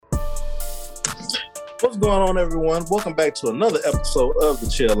What's going on, everyone? Welcome back to another episode of the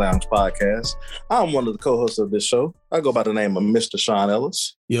Chill Lounge Podcast. I'm one of the co-hosts of this show. I go by the name of Mr. Sean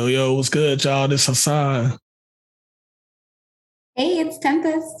Ellis. Yo, what's good, y'all? This is Hassan. Hey, it's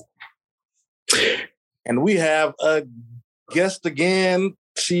Tempest. And we have a guest again.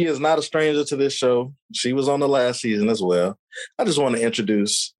 She is not a stranger to this show. She was on the last season as well. I just want to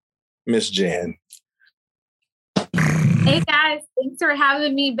introduce Miss Jen. Hey, guys. Thanks for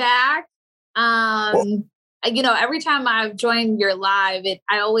having me back. Every time I've joined your live,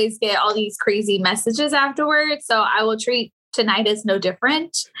 I always get all these crazy messages afterwards. So I will treat tonight as no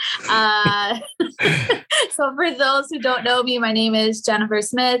different. So for those who don't know me, my name is Jennifer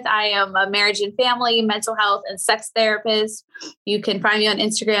Smith. I am a marriage and family, mental health, and sex therapist. You can find me on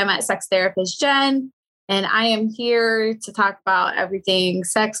Instagram at Sex Therapist Jen. And I am here to talk about everything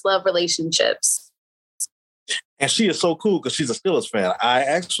sex, love, relationships. And she is so cool because she's a Steelers fan. I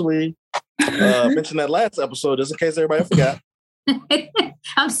actually mentioned that last episode, just in case everybody forgot.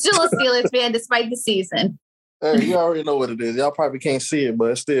 I'm still a Steelers fan despite the season. Hey, you already know what it is. Y'all probably can't see it,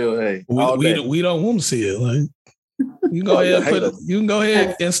 but still, hey. We don't want to see it. Like, you can go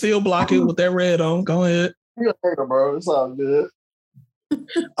ahead and still block it with that red on. Go ahead. You're a hater, bro. It's all good.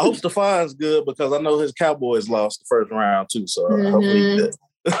 I hope Stefan's good because I know his Cowboys lost the first round too. So hopefully he did.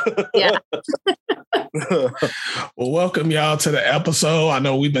 Yeah. Well, welcome y'all to the episode. I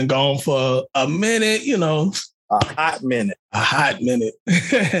know we've been gone for a minute, a hot minute.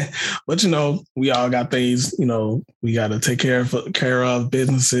 But we all got things, we got to take care of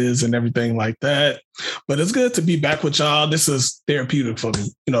businesses and everything like that. But it's good to be back with y'all. This is therapeutic for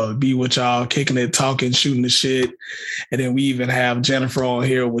me, to be with y'all, kicking it, talking, shooting the shit. And then we even have Jennifer on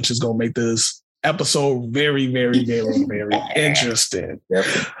here, which is going to make this episode very, very, very, very interesting.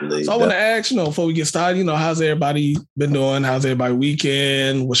 Definitely. So I want to ask, before we get started, how's everybody been doing? How's everybody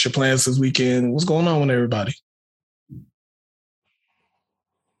weekend? What's your plans this weekend? What's going on with everybody?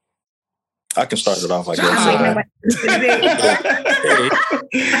 I can start it off, I guess.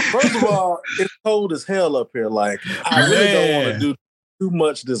 First of all, it's cold as hell up here. Like, I really don't want to do too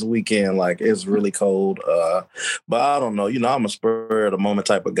much this weekend. Like, it's really cold. But I don't know. I'm a spur of the moment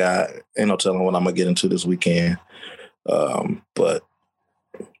type of guy. Ain't no telling what I'm gonna get into this weekend. But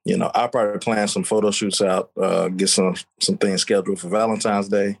I'll probably plan some photo shoots out, get some things scheduled for Valentine's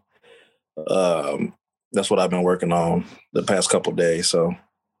Day. That's what I've been working on the past couple of days. So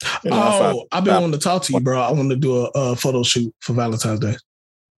I've been wanting to talk to you, bro. I want to do a photo shoot for Valentine's Day.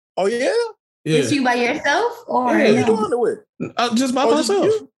 Oh yeah? Yeah. Is you by yourself or who you doing it with? Just by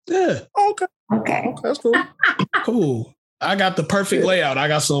myself. Yeah. Okay. That's cool. Cool. I got the perfect layout. I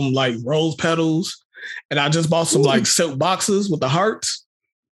got some like rose petals, and I just bought some like silk boxes with the hearts.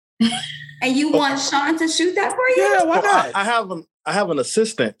 And you want Sean to shoot that for you? Yeah, why not? I have an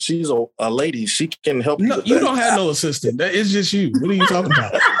assistant. She's a lady. She can help you. No, you don't have no assistant. It's just you. What are you talking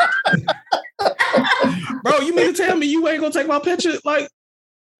about? Bro, you mean to tell me you ain't gonna take my picture? Like,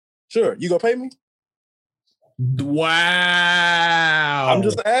 sure, you gonna pay me? Wow. I'm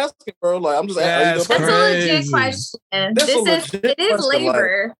just asking, bro. Like, I'm just asking. That's a legit question. It is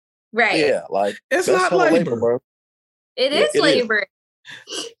labor. Like, right. Yeah, like it's not labor, bro. It is labor.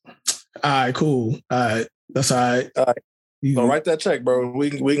 All right, cool. All right. That's all right. All right. So write that check, bro. We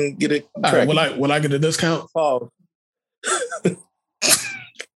can get it. Right, will I get a discount? Oh.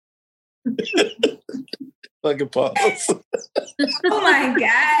 Fucking pause. Oh my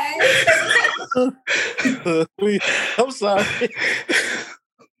God. I'm sorry.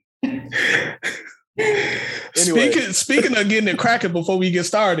 Anyway. Speaking of getting it cracking before we get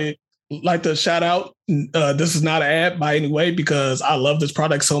started, like to shout out. This is not an ad by any way because I love this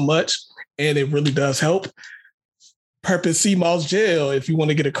product so much and it really does help. Purpose Sea Moss Gel. If you want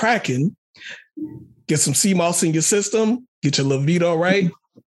to get it cracking, get some sea moss in your system, get your libido right.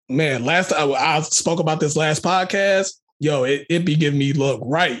 Man, last time I spoke about this last podcast, it be giving me look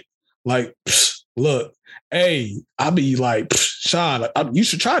right. Like, look, hey, I be like, Sean, you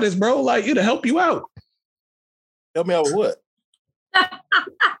should try this, bro. Like, it'll help you out. Help me out with what?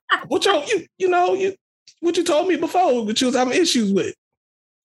 What what you told me before that you was having issues with.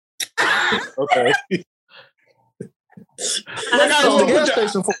 Okay. The gas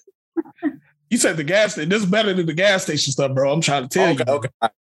station for. You said the gas station. This is better than the gas station stuff, bro. I'm trying to tell you. Okay.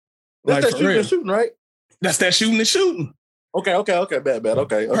 That's that shooting, right? That's that shooting and shooting. Okay. Bad.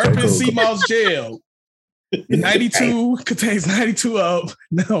 Okay. Purpose Sea Moss Gel. 92 contains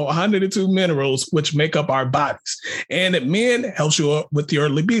 102 minerals which make up our bodies. And it helps you with your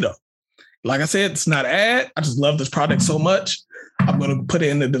libido. Like I said, it's not an ad. I just love this product so much. I'm going to put it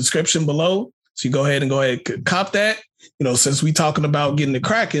in the description below. So you go ahead and cop that. Since we talking about getting it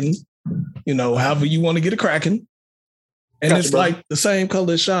cracking, you know, however you want to get it cracking. And Gotcha, it's brother. like the same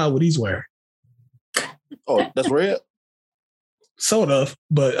color as Sean, what he's wearing. Oh, that's red? Sort of.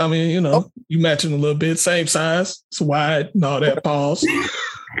 But I mean, you know, you matching a little bit, same size, it's wide and all that. Pause.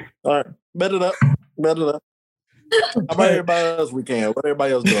 All right. Bet it up. How about everybody else weekend? What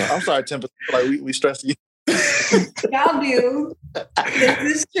everybody else doing? I'm sorry, Tempest. Like we stress you. Y'all do.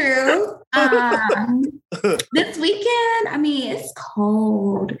 This is true. This weekend, I mean, it's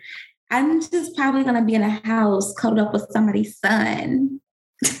cold. I'm just probably gonna be in a house cuddled up with somebody's son.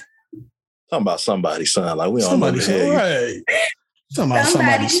 Talking about somebody's son. Like we don't know Somebody's the hell. right. Talking about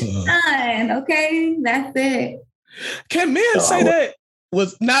somebody's son. Okay, that's it. Can men say that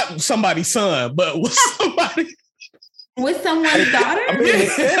was not somebody's son, but was somebody With someone's daughter? I mean,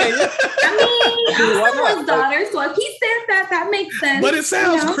 I'm someone's daughter, so if he says that, that makes sense. But it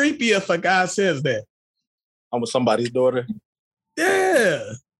sounds creepy if a guy says that. I'm with somebody's daughter. Yeah.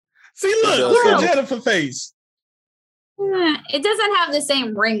 See, look at Jennifer's face. It doesn't have the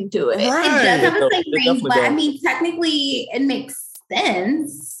same ring to it. It does have the same ring, definitely but I don't. mean, technically, it makes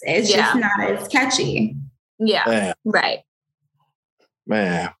sense. It's just not as catchy. Yeah, right.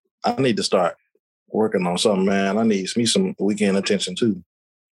 Man, I need to start working on something, man. I need me some weekend attention too.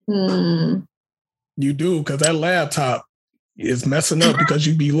 You do, because that laptop is messing up because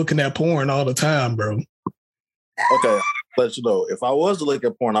you be looking at porn all the time, bro. Okay, let you know. If I was to look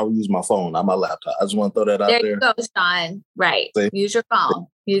at porn, I would use my phone, not my laptop. I just want to throw that out there. There you go, Sean. Right. See? Use your phone.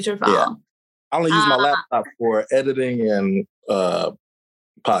 Use your phone. Yeah. I only use my laptop for editing and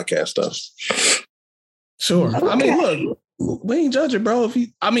podcast stuff. Sure. I mean, look, we ain't judging, bro. If you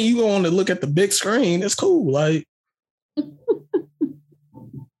go on to look at the big screen, it's cool. Like,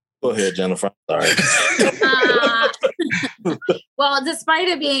 go ahead, Jennifer. Sorry. Well, despite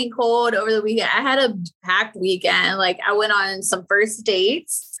it being cold over the weekend, I had a packed weekend. Like, I went on some first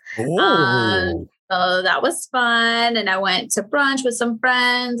dates. So that was fun. And I went to brunch with some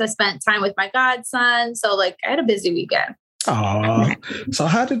friends. I spent time with my godson. So, like, I had a busy weekend. So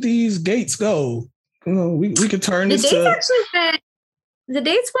how did these dates go? You know, we could turn this to... The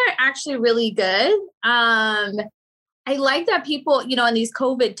dates were actually really good. I like that people, you know, in these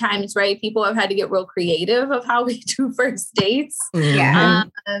COVID times, right? People have had to get real creative of how we do first dates. Yeah.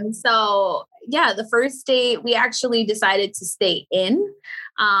 So yeah, the first date, we actually decided to stay in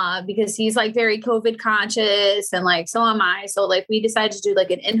because he's like very COVID conscious and like, so am I. So like we decided to do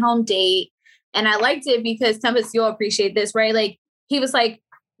like an in-home date. And I liked it because Tempest, you'll appreciate this, right? Like he was like,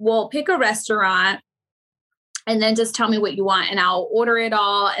 well, pick a restaurant and then just tell me what you want and I'll order it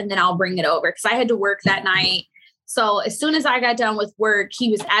all and then I'll bring it over. Cause I had to work that night. So as soon as I got done with work, he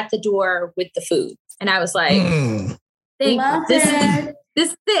was at the door with the food. And I was like, thank you. This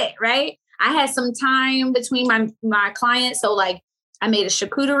is it, right? I had some time between my clients. So like I made a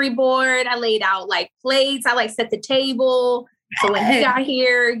charcuterie board. I laid out like plates. I like set the table. So when he got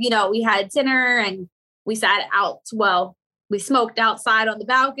here, you know, we had dinner and we sat out. Well, we smoked outside on the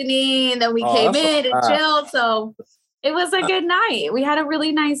balcony and then we came in and chilled. So it was a good night. We had a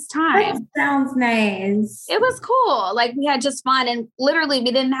really nice time. That sounds nice. It was cool. Like we had just fun and literally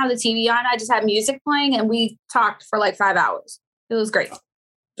we didn't have the TV on. I just had music playing and we talked for like 5 hours. It was great.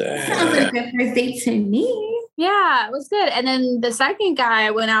 Sounds like a good first date to me. Yeah, it was good. And then the second guy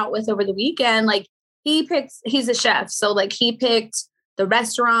I went out with over the weekend, like he's a chef. So like he picked the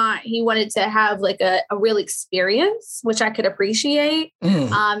restaurant. He wanted to have like a real experience, which I could appreciate.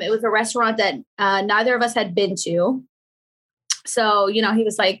 It was a restaurant that neither of us had been to. So, you know, he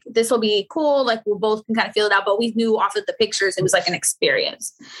was like, this will be cool. Like we both can kind of feel it out, but we knew off of the pictures, it was like an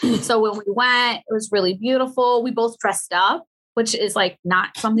experience. So when we went, it was really beautiful. We both dressed up, which is like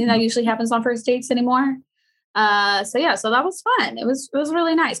not something that usually happens on first dates anymore. So that was fun. It was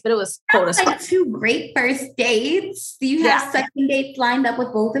really nice, but it was cold as fuck. Like 2 great first dates. Do you have second dates lined up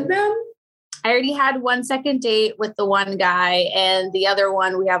with both of them? I already had one second date with the one guy and the other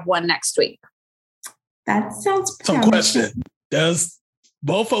one, we have one next week. That sounds So question, does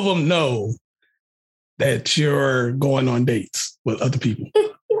both of them know that you're going on dates with other people?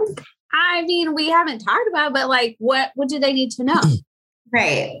 I mean, we haven't talked about it, but like, what do they need to know?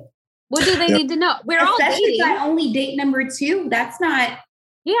 Right. What do they need to know? We're all dating. That only date number 2. That's not.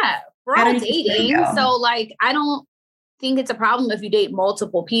 Yeah, we're all dating. So like, I don't think it's a problem if you date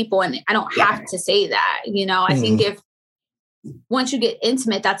multiple people, and I don't have to say that. You know, I think if once you get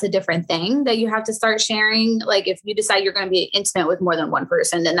intimate, that's a different thing that you have to start sharing. Like if you decide you're going to be intimate with more than one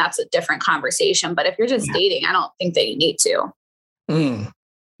person, then that's a different conversation. But if you're just dating, I don't think that you need to.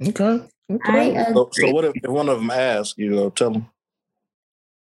 Okay. So what if one of them asks, you know, tell them?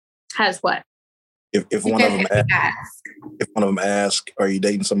 Has what? If one of them asks, are you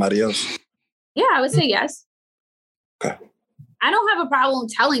dating somebody else? Yeah, I would say yes. Okay. I don't have a problem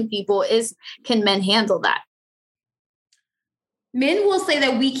telling people can men handle that? Men will say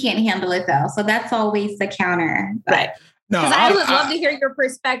that we can't handle it though. So that's always the counter. Right. No, Because I would love to hear your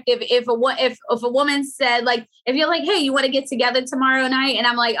perspective. If a woman said, like, if you're like, hey, you want to get together tomorrow night? And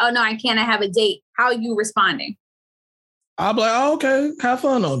I'm like, oh no, I can't. I have a date. How are you responding? I'll be like, oh, okay, have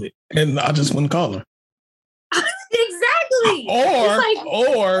fun on it. And I just wouldn't call her. Exactly.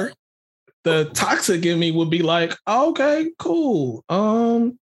 Or the toxic in me would be like, oh, okay, cool.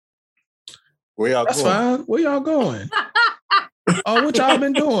 Where y'all that's going? fine. Where y'all going? Oh, what y'all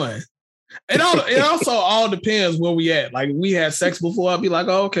been doing? It also all depends where we at. Like, we had sex before, I'd be like,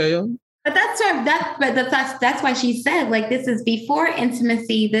 oh, okay. But that's why she said, like, this is before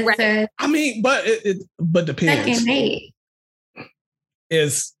intimacy. This is. I mean, but it depends. Second date.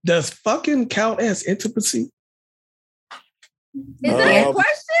 Does fucking count as intimacy? Is that a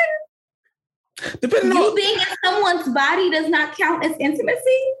question? Depending you on being in someone's body does not count as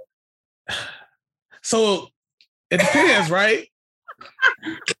intimacy. So it depends, right?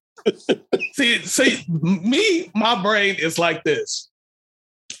 see, my brain is like this.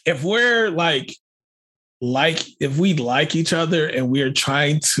 If we're like if we like each other and we're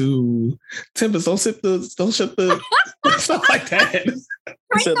trying to Tempest, don't shut the stuff like that.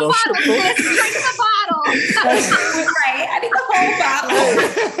 Drink the bottle, sis. Drink the bottle. Right. I need the whole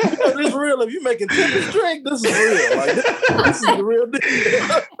bottle. This is real. If you're making Tempest drink, this is real. Like, this is the real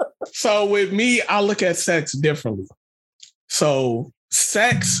deal. So with me, I look at sex differently. So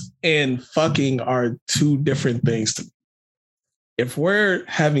sex and fucking are two different things to me. If we're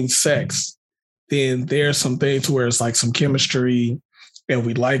having sex, then there's some things where it's like some chemistry and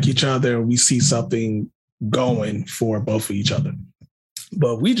we like each other and we see something going for both of each other.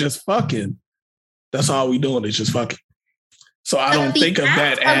 But we just fucking, that's all we doing is just fucking. So I don't think of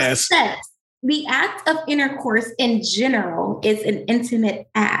that as sex. The act of intercourse in general is an intimate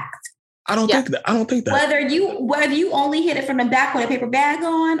act. I don't think that. Whether you only hit it from the back with a paper bag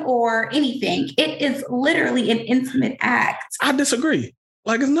on or anything, it is literally an intimate act. I disagree.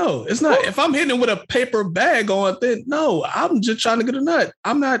 Like, no, it's not. If I'm hitting it with a paper bag on, then no, I'm just trying to get a nut.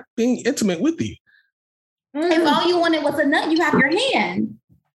 I'm not being intimate with you. If all you wanted was a nut, you have your hand.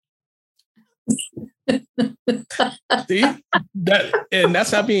 See that, and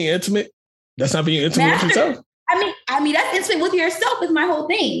that's not being intimate. That's not being intimate with yourself. I mean, that's intimate with yourself is my whole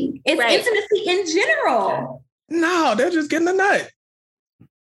thing. It's right. Intimacy in general. No, they're just getting a nut.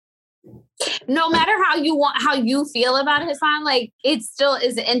 No matter how you feel about Hassan, like, it still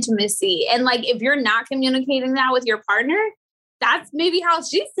is intimacy. And like, if you're not communicating that with your partner, that's maybe how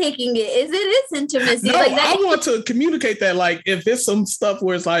she's taking it. It is intimacy. No, like that. I want to communicate that. Like, if it's some stuff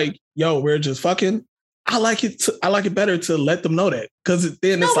where it's like, yo, we're just fucking, I like it better to let them know that. Because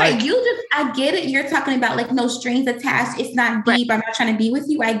then it's like, I get it. You're talking about like no strings attached. It's not deep. Right. I'm not trying to be with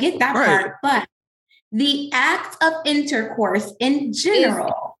you. I get that part. But the act of intercourse in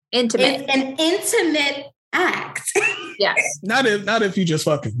general is an intimate act. Yes. Not if you just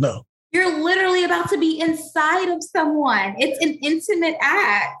fucking no. You're literally about to be inside of someone. It's an intimate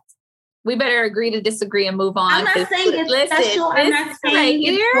act. We better agree to disagree and move on. I'm not saying it's special. I'm not saying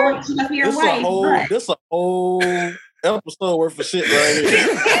it's going to your wife. This a whole episode worth of shit right here.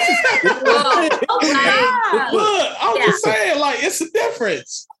 Look, I'm just saying, like, it's a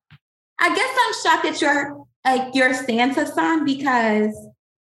difference. I guess I'm shocked at your stance, Hassan, because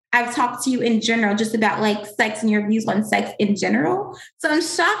I've talked to you in general just about like sex and your views on sex in general. So I'm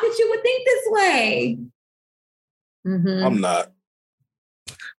shocked that you would think this way. Mm-hmm. I'm not.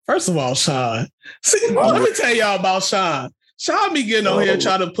 First of all, Sean, let me tell y'all about Sean. Sean be getting on here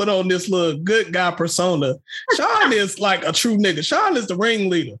trying to put on this little good guy persona. Sean is like a true nigga. Sean is the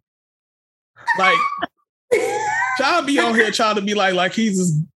ringleader. Like, Sean be on here trying to be like he's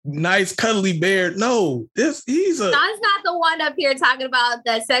this nice cuddly bear. No, Sean's not the one up here talking about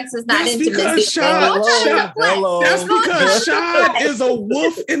that sex is not intimacy. That's because Sean is a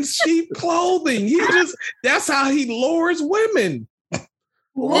wolf in sheep clothing. That's how he lures women.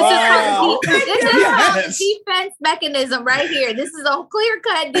 Wow. This is a defense mechanism right here. This is a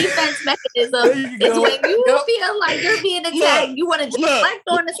clear-cut defense mechanism. It's when you feel like you're being attacked, you want to deflect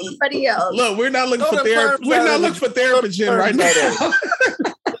onto somebody else. Look, we're not looking for therapy. We're not looking for therapy, Jen, right now.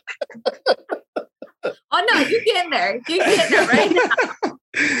 Oh no, you getting there. You're getting there right now.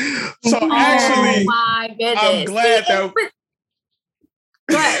 So actually, my goodness.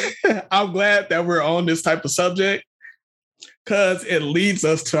 I'm glad that we're on this type of subject, because it leads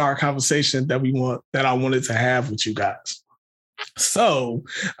us to our conversation that I wanted to have with you guys. So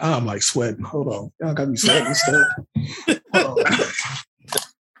I'm like sweating. Hold on. Y'all got me sweating and stuff. Hold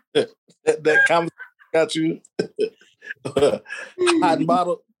on. that comment got you hot and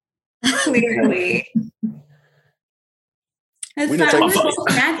bottled. Clearly. We didn't take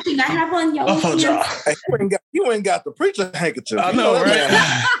matching. I have on your Hey, you ain't got the preacher handkerchief. I know,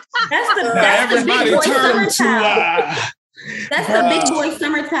 right? That's the big boy summer towel. That's the big boy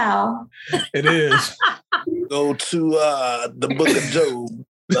summer towel. It is. Go to the Book of Job.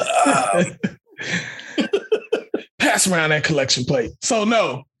 Pass around that collection plate. So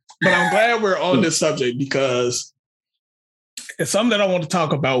no, but I'm glad we're on this subject because it's something that I want to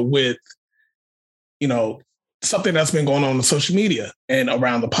talk about with, something that's been going on social media and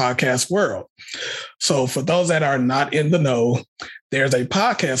around the podcast world. So for those that are not in the know, there's a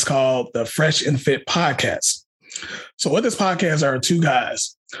podcast called the Fresh and Fit Podcast. So with this podcast are two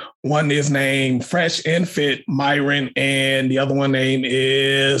guys. One is named Fresh and Fit, Myron, and the other one name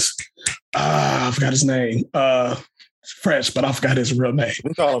is, I forgot his name. Fresh, but I forgot his real name.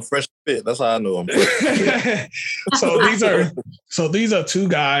 We call him Fresh Fit. That's how I know him. So these are two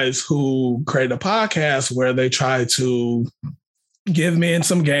guys who create a podcast where they try to give men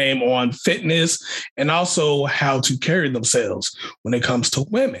some game on fitness and also how to carry themselves when it comes to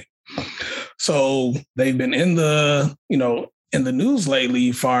women. So they've been in the news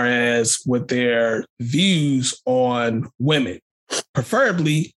lately, far as with their views on women,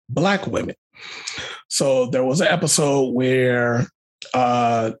 preferably Black women. So there was an episode where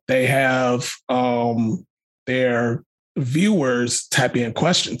they have their viewers type in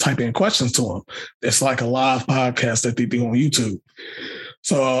questions to them. It's like a live podcast that they do on YouTube.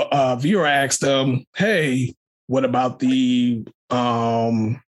 So a viewer asked them, "Hey, what about the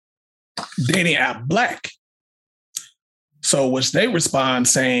dating app Black?" So which they respond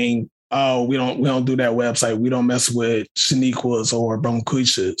saying, "Oh, we don't do that website. We don't mess with Shaniquas or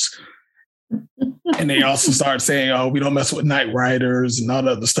Bonquishas." And they also start saying, "Oh, we don't mess with Night Riders and all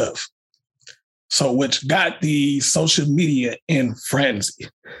that other stuff." So which got the social media in frenzy.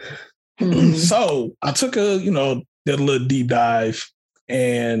 Mm-hmm. So I took did a little deep dive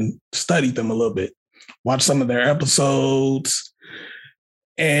and studied them a little bit, watched some of their episodes.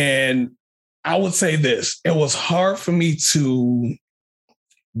 And I would say this, it was hard for me to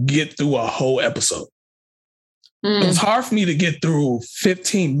get through a whole episode. It was hard for me to get through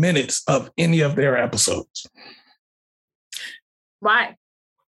 15 minutes of any of their episodes. Why?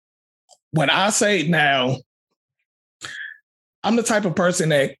 When I say now, I'm the type of person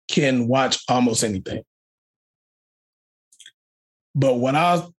that can watch almost anything. But what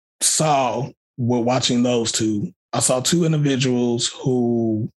I saw with watching those two, I saw two individuals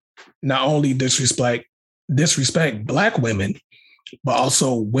who not only disrespect Black women, but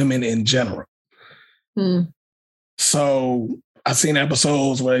also women in general. So I've seen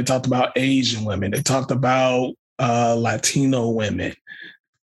episodes where they talked about Asian women. They talked about Latino women,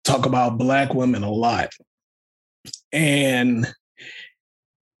 talk about Black women a lot. And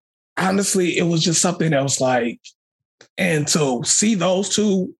honestly, it was just something that was like, and to see those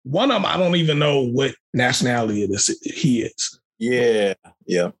two, one of them, I don't even know what nationality he is. Yeah.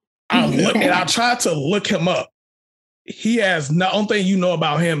 I tried to look him up. He has, the only thing you know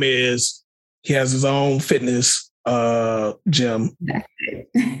about him is he has his own fitness gym.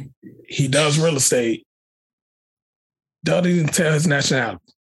 He does real estate. Don't even tell his nationality.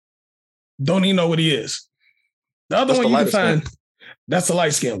 Don't even know what he is. The other one you can find, that's a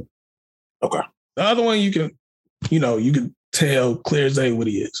light skin. Okay. The other one you can tell clear as day what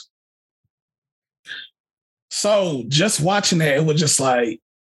he is. So just watching that, it was just like,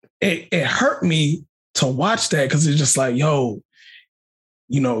 it hurt me to watch that because it's just like, yo,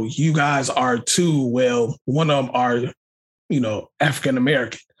 you guys are too, well, one of them are, African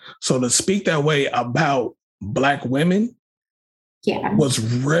American. So to speak that way about Black women was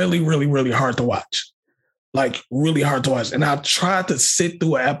really, really, really hard to watch. Like really hard to watch. And I tried to sit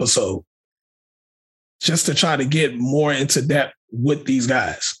through an episode just to try to get more into depth with these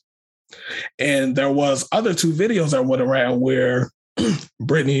guys. And there was other two videos that went around where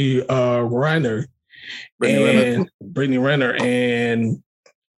Brittany Renner and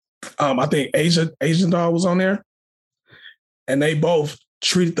I think Asian Doll was on there, and they both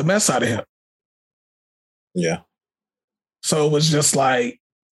treated the mess out of him. Yeah. So it was just like,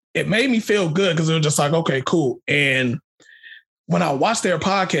 it made me feel good because it was just like, okay, cool. And when I watched their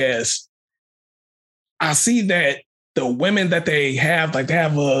podcast, I see that the women that they have, like they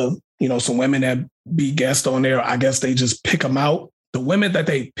have some women that be guests on there. I guess they just pick them out. The women that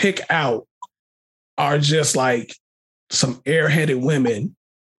they pick out are just like some airheaded women.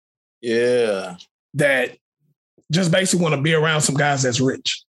 Yeah. That just basically want to be around some guys that's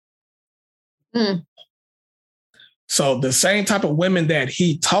rich. So the same type of women that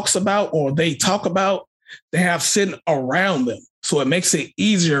he talks about or they talk about, they have sitting around them. So it makes it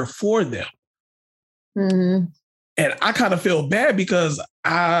easier for them. Mm-hmm. And I kind of feel bad because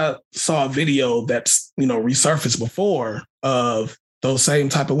I saw a video that's, resurfaced before of those same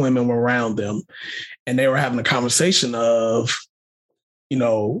type of women were around them. And they were having a conversation of,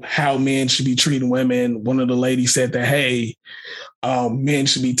 how men should be treating women. One of the ladies said that, hey, men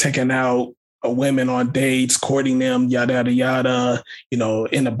should be taking out women on dates, courting them, yada, yada, yada.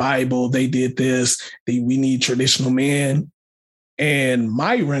 In the Bible, they did this. We need traditional men. And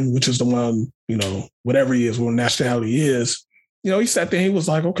Myron, which is the one, whatever he is, what nationality he is, he sat there and he was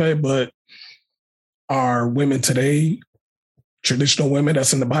like, okay, but are women today traditional women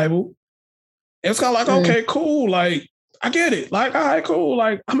that's in the Bible? And it's kind of like, okay, cool. Like, I get it. Like, all right, cool.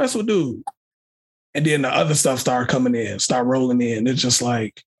 Like, I mess with dude. And then the other stuff start coming in, start rolling in. It's just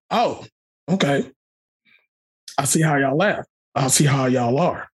like, oh, okay. I see how y'all laugh. I see how y'all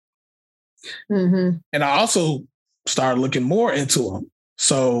are. Mm-hmm. And I also started looking more into him.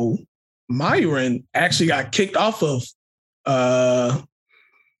 So Myron actually got kicked off of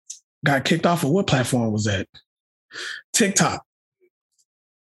what platform was that? TikTok.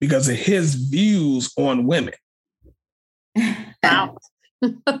 Because of his views on women. Wow.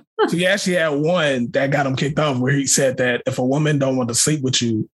 So he actually had one that got him kicked off where he said that if a woman don't want to sleep with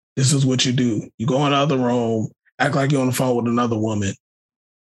you, this is what you do. You go in the other room, act like you're on the phone with another woman,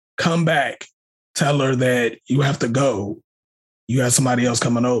 come back, tell her that you have to go. You have somebody else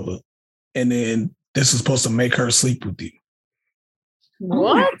coming over. And then this is supposed to make her sleep with you.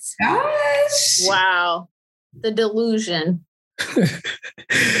 What? Oh gosh. Wow. The delusion.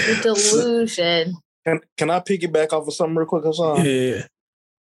 The delusion. Can I piggyback off of something real quick, Hassan? Yeah.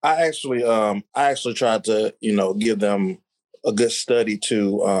 I actually tried to, give them a good study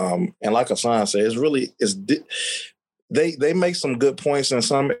too. And like Hassan said, they make some good points in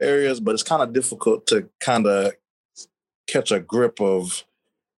some areas, but it's kind of difficult to kind of catch a grip of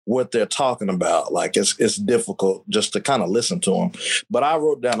what they're talking about. Like it's difficult just to kind of listen to them. But I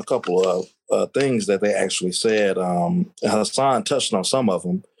wrote down a couple of things that they actually said. Hassan touched on some of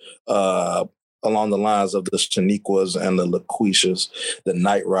them along the lines of the Shaniquas and the LaQuishas, the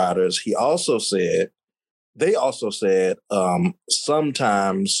Night Riders. They also said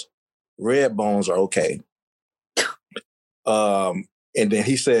sometimes red bones are okay. And then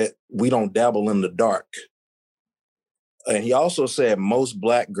he said, we don't dabble in the dark. And he also said most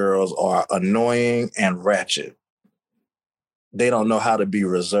Black girls are annoying and ratchet. They don't know how to be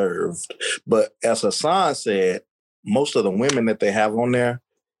reserved. But as Hassan said, most of the women that they have on there,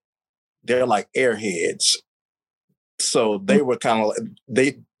 they're like airheads. So they were kind of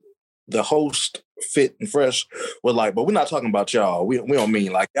like, the host, Fit and Fresh, was like, but we're not talking about y'all. We don't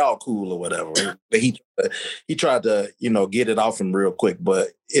mean like y'all cool or whatever. But he tried to, get it off him real quick. But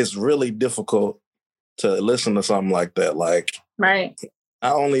it's really difficult to listen to something like that. Like, right.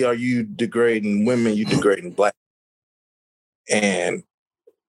 Not only are you degrading women, you degrading Black. And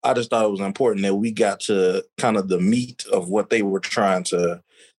I just thought it was important that we got to kind of the meat of what they were trying to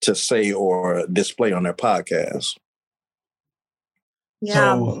say or display on their podcast.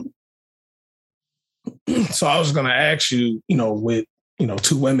 Yeah. So I was going to ask you, with,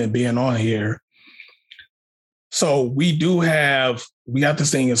 two women being on here. So we got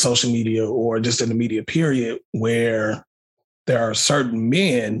this thing in social media or just in the media period where there are certain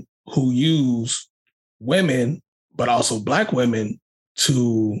men who use women, but also Black women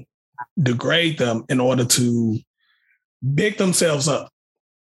to degrade them in order to big themselves up.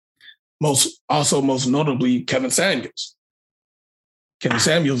 Most notably, Kevin Samuels. Kevin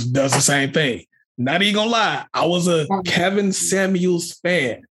Samuels does the same thing. Not even gonna lie, I was a Kevin Samuels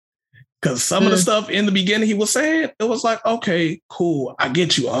fan because some of the stuff in the beginning he was saying, it was like, okay, cool, I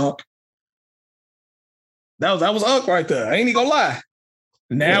get you, Unc. That was Unc right there. I ain't even gonna lie.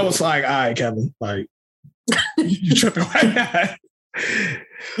 Now it's like, all right, Kevin, like you tripping right now.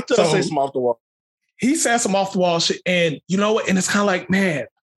 He does say some off the wall. He said some off the wall shit, and you know what? And it's kind of like, man,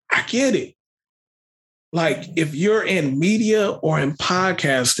 I get it. Like if you're in media or in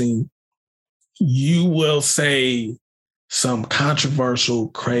podcasting, you will say some controversial,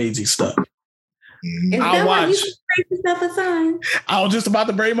 crazy stuff. Is that why you break yourself a sign? I was just about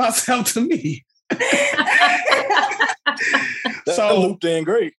to bring myself to me. So looped in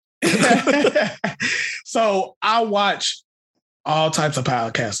great. So I watch all types of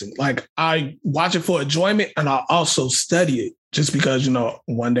podcasting. Like I watch it for enjoyment and I also study it just because,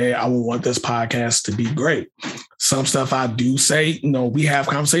 one day I will want this podcast to be great. Some stuff I do say, we have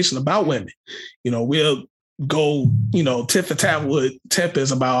conversation about women. We'll go, tit for tat with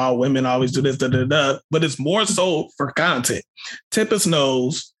Tempest about how women always do this, but it's more so for content. Tempest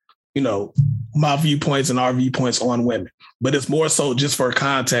knows, my viewpoints and our viewpoints on women, but it's more so just for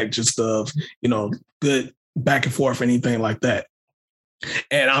contact, just of, good back and forth, anything like that.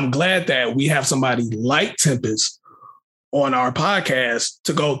 And I'm glad that we have somebody like Tempest on our podcast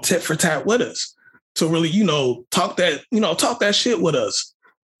to go tit for tat with us, to really, talk that shit with us.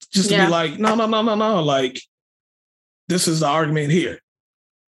 Just to be like, no. Like, this is the argument here.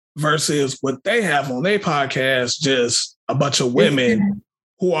 Versus what they have on their podcast, just a bunch of women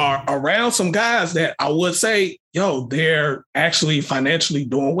who are around some guys that I would say, they're actually financially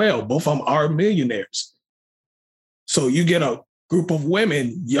doing well. Both of them are millionaires. So you get a group of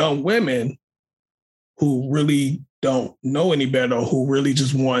women, young women, who really don't know any better, who really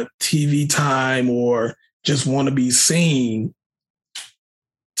just want TV time or just want to be seen,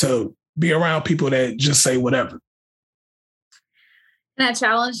 to be around people that just say whatever. And I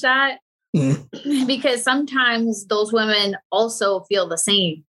challenge that because sometimes those women also feel the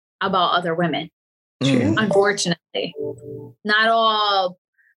same about other women. Unfortunately, not all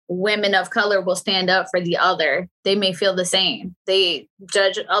women of color will stand up for the other. They may feel the same. They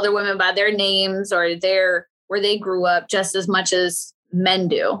judge other women by their names or where they grew up just as much as men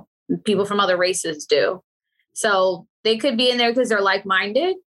do. People from other races do. So they could be in there because they're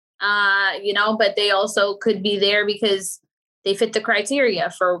like-minded, but they also could be there because they fit the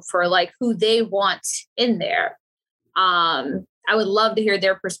criteria for like who they want in there. I would love to hear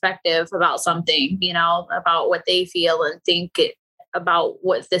their perspective about something, about what they feel and think about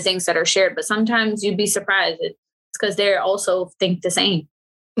what the things that are shared. But sometimes you'd be surprised. It's because they also think the same,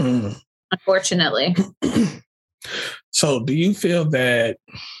 unfortunately. So do you feel that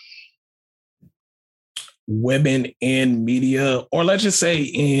women in media, or let's just say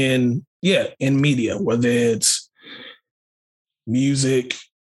in media, whether it's music,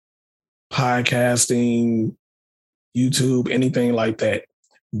 podcasting, YouTube, anything like that,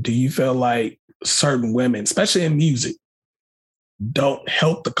 do you feel like certain women, especially in music, don't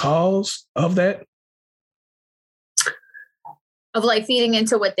help the cause of that? Of like feeding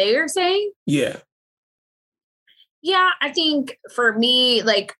into what they are saying? Yeah. Yeah, I think for me,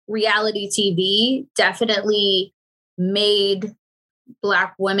 like reality TV definitely made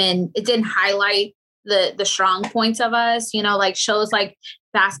Black women, it didn't highlight the strong points of us, like shows like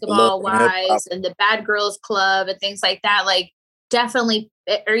Basketball Wives and the Bad Girls Club and things like that, like definitely,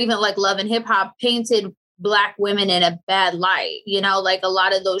 or even like Love and Hip Hop painted Black women in a bad light, like a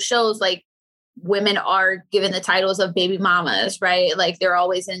lot of those shows, like women are given the titles of baby mamas, right? Like they're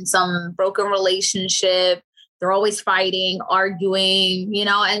always in some broken relationship. They're always fighting, arguing,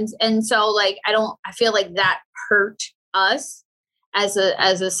 and so like, I feel like that hurt us as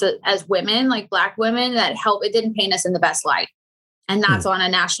women, like Black women, it didn't paint us in the best light. And that's on a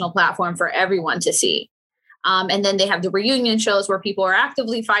national platform for everyone to see. And then they have the reunion shows where people are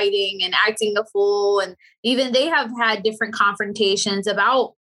actively fighting and acting a fool. And even they have had different confrontations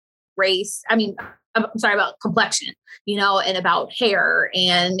about race. About complexion, and about hair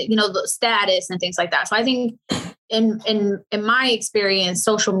and, the status and things like that. So I think in my experience,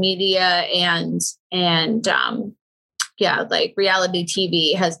 social media and like reality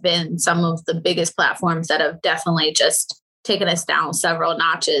TV has been some of the biggest platforms that have definitely just taken us down several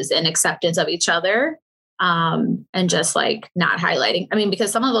notches in acceptance of each other. And just like not highlighting.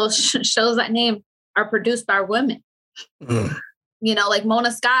 Because some of those shows I named are produced by women. Like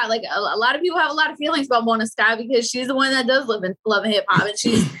Mona Scott, like a lot of people have a lot of feelings about Mona Scott because she's the one that does Love and Hip Hop. And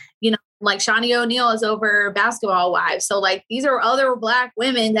she's, like Shawnee O'Neal is over Basketball Wives. So like these are other Black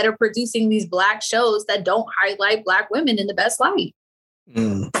women that are producing these Black shows that don't highlight Black women in the best light.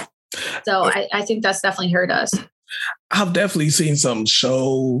 So I think that's definitely hurt us. I've definitely seen some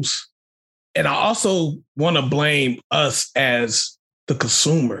shows, and I also want to blame us as the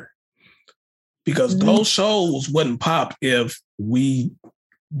consumer, because those shows wouldn't pop if we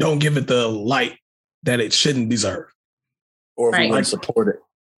don't give it the light that it shouldn't deserve. Or if we wouldn't support it.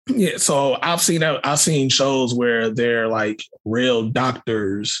 Yeah, so I've seen shows where they're like real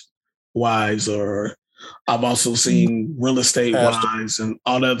doctors' wives, or I've also seen real estate wives and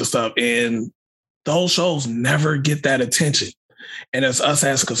all that other stuff. And those shows never get that attention. And it's us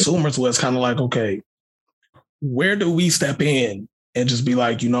as consumers where it's kind of like, okay, where do we step in and just be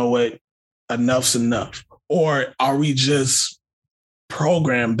like, you know what, enough's enough? Or are we just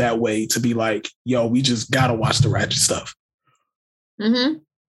programmed that way to be like, yo, we just got to watch the ratchet stuff? Mm-hmm.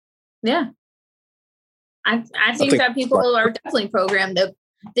 Yeah. I think that people are definitely programmed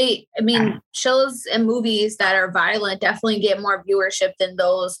to, shows and movies that are violent definitely get more viewership than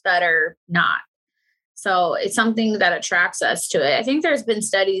those that are not. So it's something that attracts us to it. I think there's been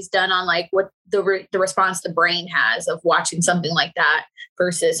studies done on like what the response the brain has of watching something like that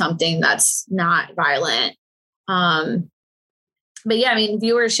versus something that's not violent. But yeah, I mean,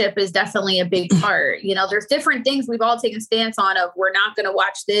 viewership is definitely a big part. You know, there's different things we've all taken stance on of we're not going to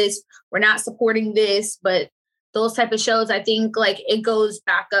watch this, we're not supporting this, but those type of shows, I think like it goes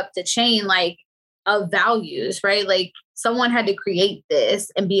back up the chain, like of values, right? Like someone had to create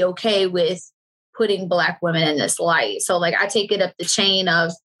this and be okay with putting Black women in this light. So like I take it up the chain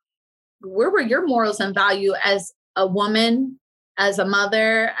of where were your morals and value as a woman, as a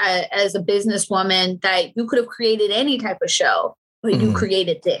mother, as a businesswoman, that you could have created any type of show, but you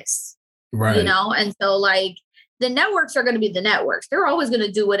created this, right? You know? And so like the networks are going to be the networks. They're always going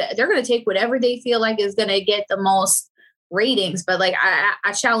to do they're going to take whatever they feel like is going to get the most ratings. But like,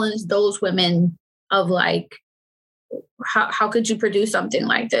 I challenge those women of like, how could you produce something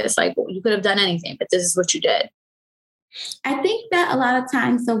like this? Like you could have done anything, but this is what you did. I think that a lot of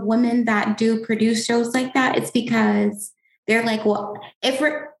times the women that do produce shows like that, it's because they're like, well, if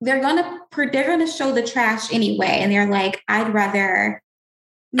they're gonna show the trash anyway, and they're like, I'd rather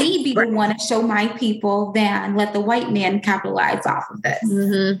me be the one to show my people than let the white man capitalize off of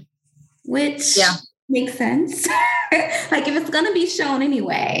this, which makes sense. Like if it's gonna be shown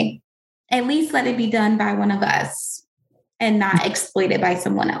anyway, at least let it be done by one of us and not exploited by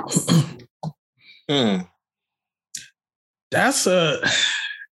someone else. That's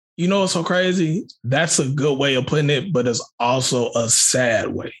you know what's so crazy? That's a good way of putting it, but it's also a sad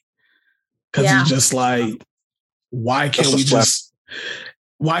way. Because it's just like, why can't we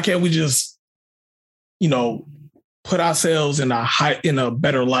just, you know, put ourselves in a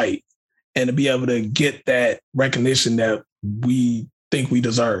better light and to be able to get that recognition that we think we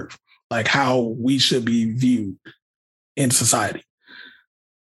deserve, like how we should be viewed in society.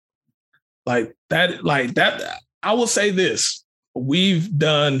 Like that, I will say this. We've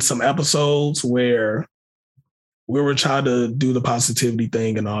done some episodes where we were trying to do the positivity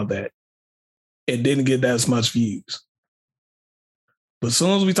thing and all that. It didn't get as much views. But as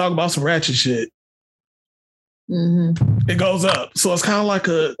soon as we talk about some ratchet shit, it goes up. So it's kind of like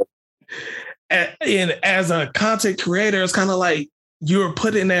as a content creator, it's kind of like you're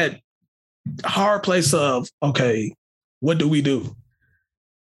put in that hard place of, okay, what do we do?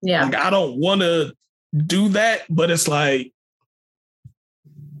 Yeah. Like, I don't want to do that, but it's like,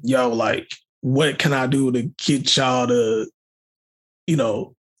 yo, like, what can I do to get y'all to, you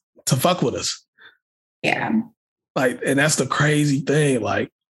know, to fuck with us? Yeah. Like, and that's the crazy thing. Like,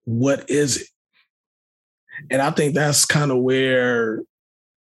 what is it? And I think that's kind of where,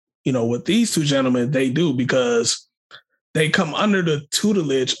 you know, what these two gentlemen, they do, because they come under the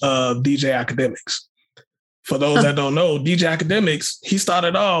tutelage of DJ Akademiks. For those that don't know, DJ Akademiks, he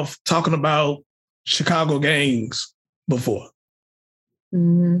started off talking about Chicago gangs before.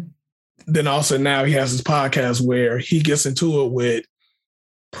 Then also now he has his podcast where he gets into it with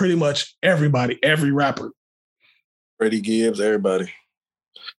pretty much everybody, every rapper. Freddie Gibbs, everybody.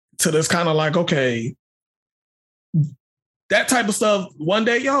 So that's kind of like, okay, that type of stuff, one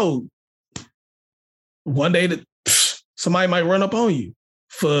day that somebody might run up on you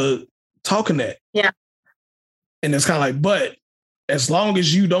for talking that. Yeah. And it's kind of like, but as long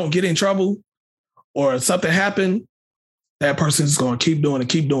as you don't get in trouble or something happened, that person's going to keep doing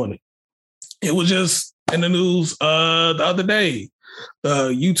it. It was just in the news the other day. The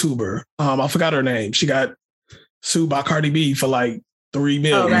YouTuber, I forgot her name. She got sued by Cardi B for like $3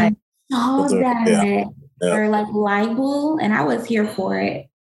 million. Oh, right. Oh, that. Or like libel, and I was here for it.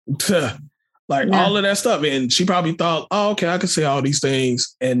 All of that stuff. And she probably thought, oh, okay, I can say all these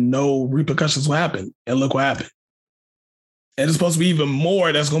things and no repercussions will happen. And look what happened. And it's supposed to be even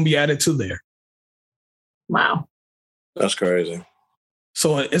more that's going to be added to there. Wow. That's crazy.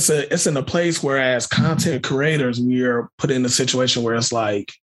 So it's in a place where as content creators, we are put in a situation where it's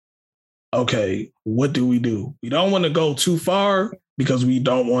like, okay, what do? We don't want to go too far because we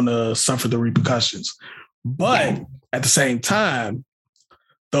don't want to suffer the repercussions. But at the same time,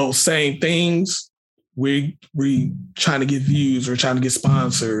 those same things, we trying to get views, we're trying to get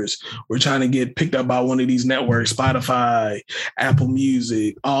sponsors, we're trying to get picked up by one of these networks, Spotify, Apple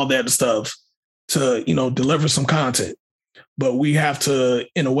Music, all that stuff to, you know, deliver some content. But we have to,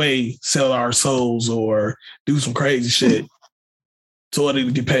 in a way, sell our souls or do some crazy shit in order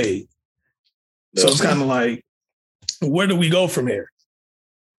to get paid. So it's kind of like, where do we go from here?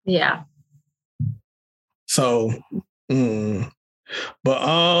 Yeah. So, but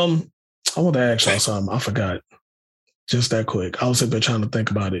I want to ask y'all something. I forgot. Just that quick. I was sitting there trying to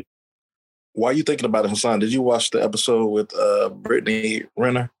think about it. Why are you thinking about it, Hassan? Did you watch the episode with Brittany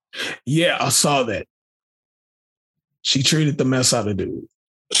Renner? Yeah, I saw that. She treated the mess out of dude.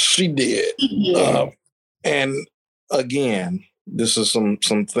 She did. And again, this is some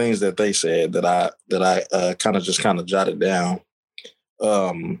things that they said that I kind of jotted down.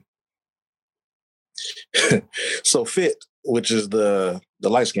 So Fit, which is the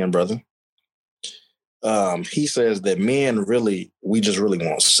light-skinned brother, he says that men we just really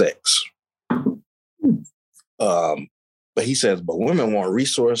want sex. But he says, but women want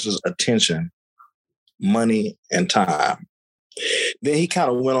resources, attention, money, and time. Then he kind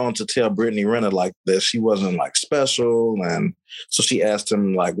of went on to tell Brittany Renner like that she wasn't like special. And so she asked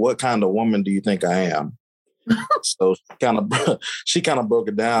him like, what kind of woman do you think I am? So she kind of broke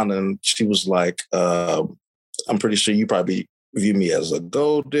it down, and she was like, I'm pretty sure you probably view me as a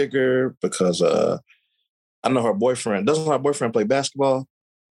gold digger because I know her boyfriend. Doesn't her boyfriend play basketball?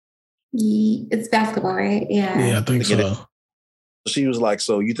 It's basketball, right? Yeah. Yeah, I think so. She was like,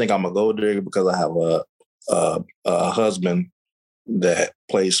 so you think I'm a gold digger because I have a husband that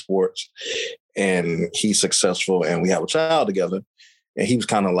plays sports and he's successful and we have a child together? And he was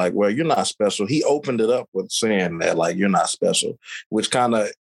kind of like, well, you're not special. He opened it up with saying that, like, you're not special, which kind of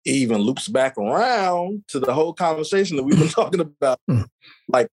even loops back around to the whole conversation that we've been talking about.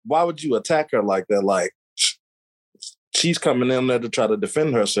 Like, why would you attack her like that? Like, she's coming in there to try to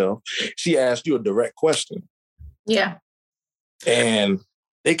defend herself. She asked you a direct question. Yeah. And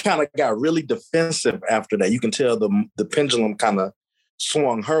they kind of got really defensive after that. You can tell the pendulum kind of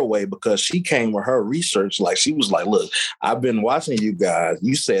swung her way because she came with her research. Like, she was like, look, I've been watching you guys.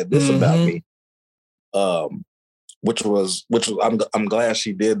 You said this about me. Which was I'm glad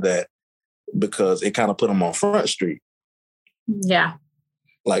she did that because it kind of put them on Front Street. Yeah.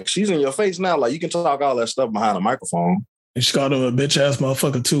 Like, she's in your face now. Like, you can talk all that stuff behind a microphone. And she called him a bitch ass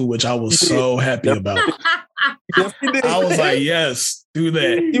motherfucker too, which I was so happy about. Yes, he did. I was like, yes, do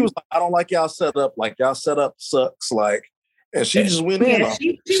that. He was like, I don't like y'all set up. Like, y'all set up sucks. Like, and she just went in.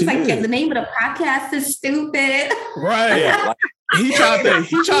 She was like, yeah, the name of the podcast is stupid. Right. Yeah, like, he tried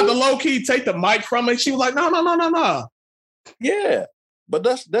to low key take the mic from her. She was like, no. Yeah, but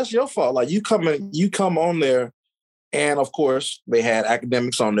that's your fault. Like, you come on there, and of course they had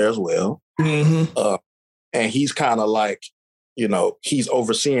academics on there as well. Mm-hmm. And he's kind of like, you know, he's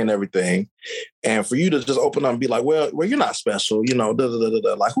overseeing everything. And for you to just open up and be like, well, you're not special, you know,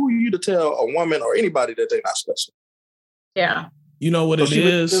 like, who are you to tell a woman or anybody that they're not special? Yeah. You know what it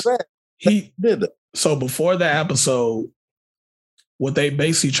is? He did that. So before that episode, what they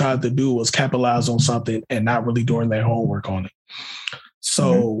basically tried to do was capitalize on something and not really doing their homework on it.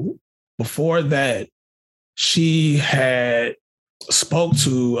 So before that, she had spoke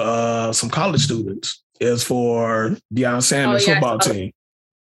to some college students as for Deion Sanders' football team.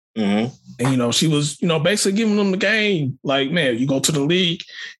 Mm-hmm. And, you know, she was, you know, basically giving them the game. Like, man, you go to the league,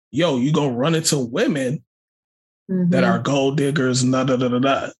 yo, you gonna run into women that are gold diggers,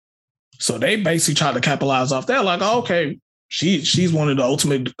 So they basically try to capitalize off that. Like, oh, okay, she's one of the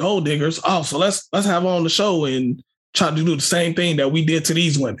ultimate gold diggers. Oh, so let's have her on the show and try to do the same thing that we did to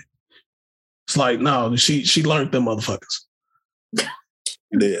these women. It's like, no, she learned them motherfuckers.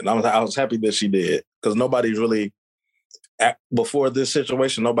 Did. And I was happy that she did, because nobody's really, before this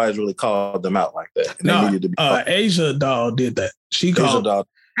situation, nobody's really called them out like that. And no, they needed to be Asia Doll did that. She called. Asia Doll.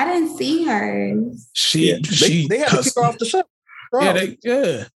 I didn't see hers. They had to kick her off the show. Right.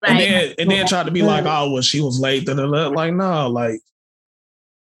 And then tried to be like, oh, well, she was late. Like, no, like,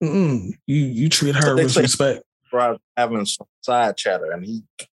 you treat her with respect. Having some side chatter, and he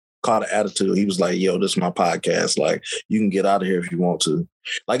caught an attitude. He was like, yo, this is my podcast. Like, you can get out of here if you want to.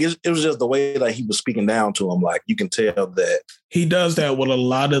 Like, it was just the way that he was speaking down to him. Like, you can tell that he does that with a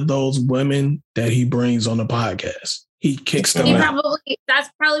lot of those women that he brings on the podcast. He kicks them out. That's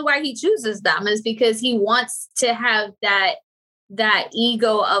probably why he chooses them, is because he wants to have that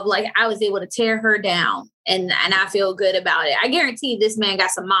ego of like, I was able to tear her down and I feel good about it. I guarantee this man got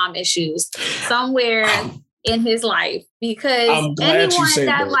some mom issues somewhere in his life, because anyone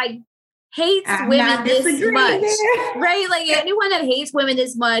that like hates women this much, right? Like, anyone that hates women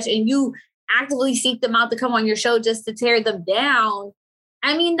this much and you actively seek them out to come on your show just to tear them down,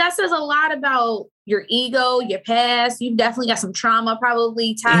 I mean, that says a lot about your ego, your past. You've definitely got some trauma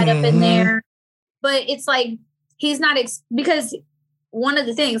probably tied up in there. But it's like, he's not, because one of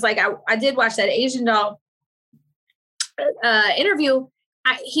the things, like, I did watch that Asian Doll interview.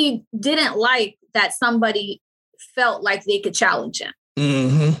 He didn't like that somebody felt like they could challenge him.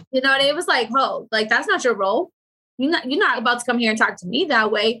 Mm-hmm. You know, and it was like, oh, like, that's not your role. You're not about to come here and talk to me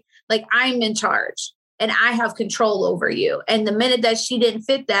that way. Like, I'm in charge and I have control over you. And the minute that she didn't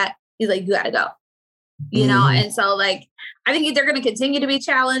fit that, he's like, you gotta go. you know? And so like, I think they're going to continue to be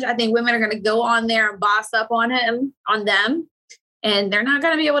challenged. I think women are going to go on there and boss up on them, and they're not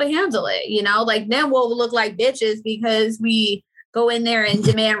going to be able to handle it, you know? Like then we'll look like bitches because we go in there and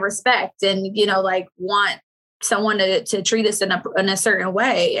demand respect and, you know, like want someone to treat us in a certain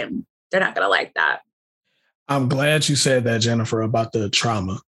way, and they're not going to like that. I'm glad you said that, Jennifer, about the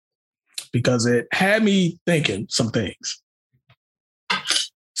trauma, because it had me thinking some things.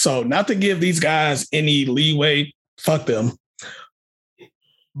 So not to give these guys any leeway, fuck them.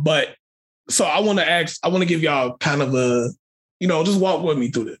 But so I want to give y'all kind of a, you know, just walk with me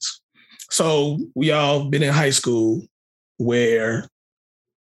through this. So we all been in high school where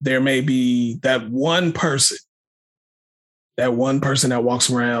there may be that one person that walks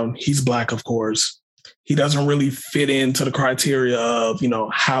around. He's Black, of course. He doesn't really fit into the criteria of, you know,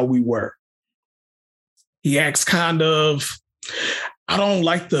 how we were. He acts kind of, I don't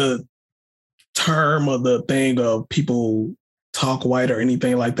like the term or the thing of people talk white or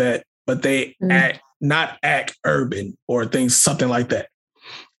anything like that, but they act urban or something like that.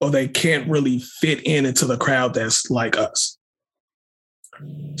 Or they can't really fit into the crowd that's like us.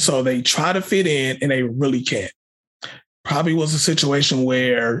 So they try to fit in and they really can't. Probably was a situation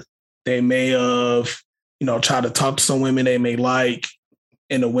where they may have, you know, tried to talk to some women they may like,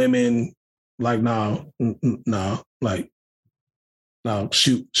 and the women like, no,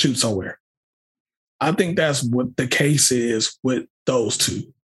 shoot somewhere. I think that's what the case is with those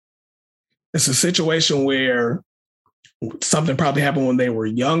two. It's a situation where something probably happened when they were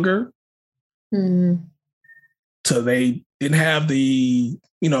younger. So they didn't have the,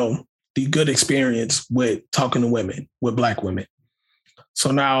 you know, the good experience with talking to women, with Black women. So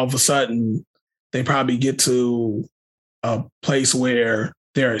now all of a sudden they probably get to a place where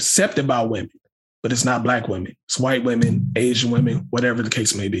they're accepted by women, but it's not Black women. It's white women, Asian women, whatever the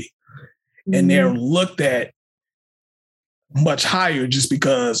case may be. And they're looked at much higher just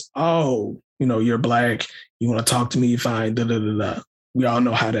because, oh, you know, you're Black, you want to talk to me, fine, We all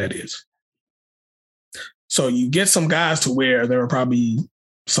know how that is. So you get some guys to where there were probably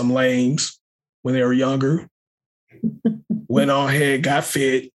some lames when they were younger, went on ahead, got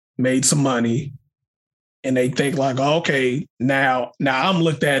fit, made some money, and they think like, oh, okay, now I'm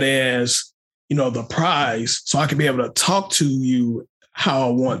looked at as, you know, the prize, so I can be able to talk to you how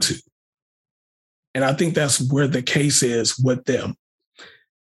I want to. And I think that's where the case is with them.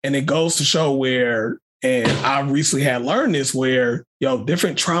 And it goes to show where, and I recently had learned this, where,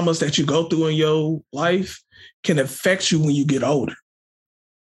 different traumas that you go through in your life can affect you when you get older.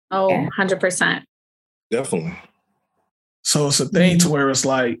 Oh, 100%. Definitely. So it's a thing to where it's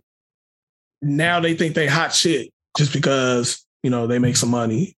like, now they think they hot shit just because, you know, they make some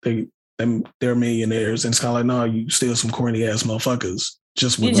money. They're millionaires. And it's kind of like, no, you still some corny ass motherfuckers.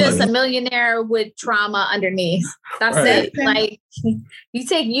 You're just a millionaire with trauma underneath. That's right. It. Like, you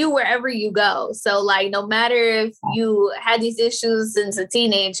take you wherever you go. So like, no matter if you had these issues since a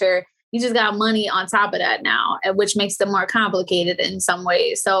teenager, you just got money on top of that now, which makes them more complicated in some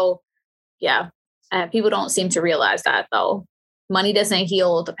ways. So yeah, people don't seem to realize that though. Money doesn't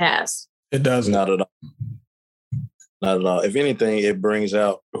heal the past. It does. Not at all. Not at all. If anything, it brings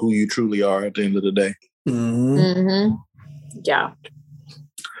out who you truly are at the end of the day. Yeah.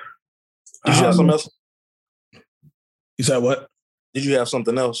 Did you have something else? You said what? Did you have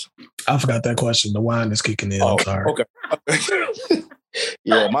something else? I forgot that question. The wine is kicking in. I'm sorry. Okay.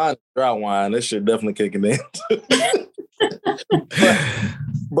 Yeah, mine is dry wine. This shit definitely kicking in.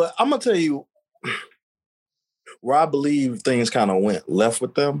 but I'm going to tell you where I believe things kind of went left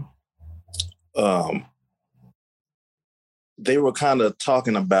with them. They were kind of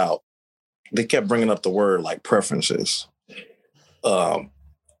talking about, they kept bringing up the word like preferences.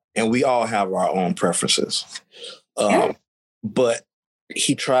 And we all have our own preferences. But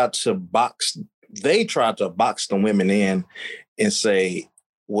they tried to box the women in and say,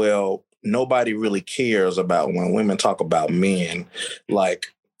 well, nobody really cares about when women talk about men, like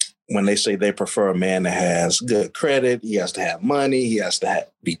when they say they prefer a man that has good credit, he has to have money, he has to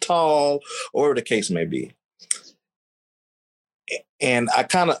be tall, or whatever the case may be. And I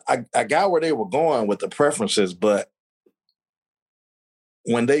got where they were going with the preferences, but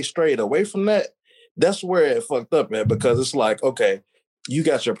when they strayed away from that, that's where it fucked up at, because it's like, okay, you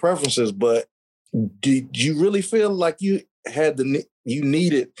got your preferences, but did you really feel like you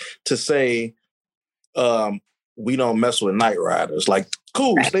needed to say, we don't mess with night riders? Like,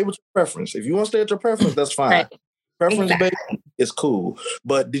 cool, stay with your preference. If you want to stay at your preference, that's fine. Right. Preference based is cool.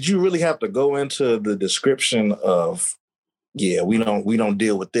 But did you really have to go into the description of, yeah, we don't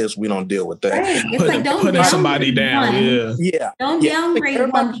deal with this, we don't deal with that. Right. It's like, don't putting somebody down. One. Yeah. Don't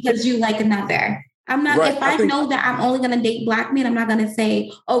downgrade one because you like another. I'm not, if I know that I'm only going to date Black men, I'm not going to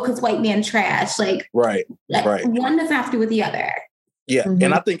say, oh, because white men trash. Like, right. One doesn't have to do with the other. Yeah. Mm-hmm.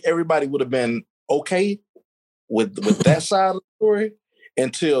 And I think everybody would have been okay with that side of the story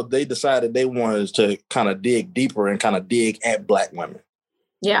until they decided they wanted to kind of dig deeper and kind of dig at Black women.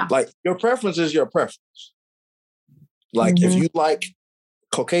 Yeah. Like, your preference is your preference. Like, if you like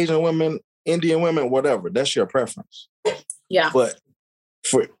Caucasian women, Indian women, whatever, that's your preference. Yeah. But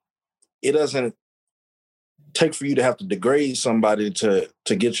it doesn't take for you to have to degrade somebody to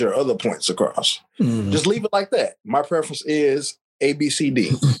get your other points across. Just leave it like that. My preference is A, B, C,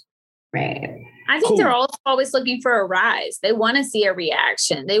 D. Right. I think they're also always looking for a rise. They want to see a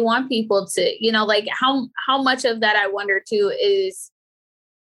reaction. They want people to, like how much of that I wonder too is,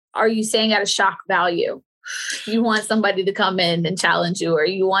 are you saying at a shock value? You want somebody to come in and challenge you, or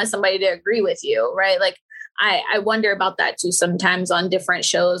you want somebody to agree with you, right? Like, I wonder about that too sometimes on different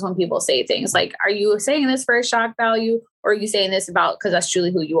shows when people say things like, are you saying this for a shock value, or are you saying this about because that's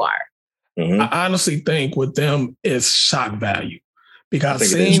truly who you are? I honestly think with them it's shock value, because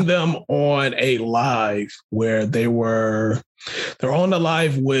seeing them on a live where they're on the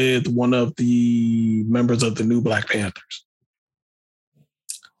live with one of the members of the new Black Panthers.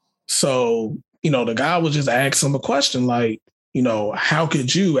 So, the guy was just asking him a question like, how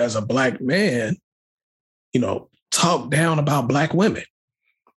could you as a Black man, talk down about Black women?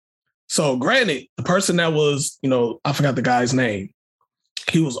 So granted, the person that was, I forgot the guy's name.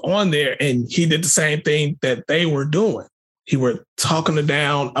 He was on there and he did the same thing that they were doing. He were talking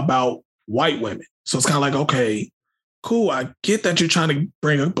down about white women. So it's kind of like, okay, cool. I get that you're trying to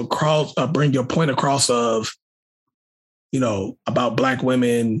bring your point across of, about Black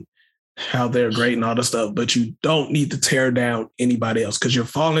women, how they're great and all this stuff, but you don't need to tear down anybody else because you're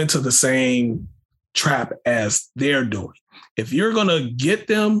falling into the same trap as they're doing. If you're going to get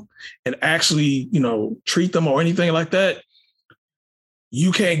them and actually, treat them or anything like that,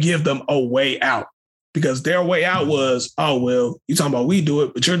 you can't give them a way out, because their way out was, oh, well, you're talking about we do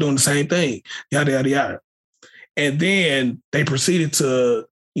it, but you're doing the same thing, yada, yada, yada. And then they proceeded to,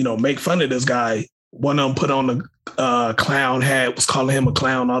 make fun of this guy. One of them put on the clown hat, was calling him a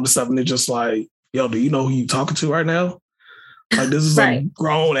clown, all this stuff. And they're just like, yo, do you know who you talking to right now? Like, this is a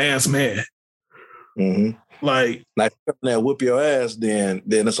grown ass man. Mm-hmm. Like that whoop your ass, then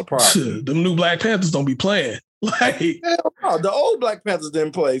it's a problem. Them new Black Panthers don't be playing. Like, no, the old Black Panthers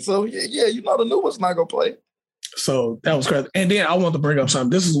didn't play. So yeah, the new one's not gonna play. So that was crazy. And then I want to bring up something.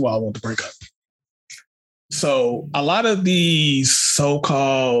 This is what I want to bring up. So a lot of these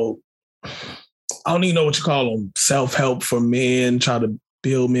so-called, I don't even know what you call them, self-help for men, try to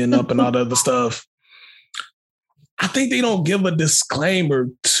build men up and all the other stuff. I think they don't give a disclaimer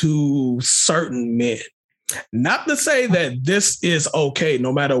to certain men. Not to say that this is okay,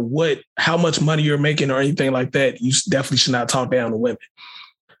 no matter how much money you're making or anything like that, you definitely should not talk down to women.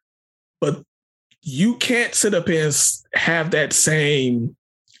 But you can't sit up and have that same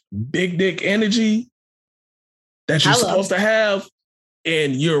big dick energy that you're supposed to have,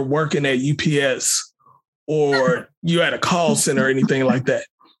 and you're working at UPS or you're at a call center or anything like that.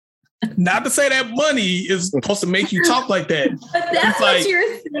 Not to say that money is supposed to make you talk like that. But that's what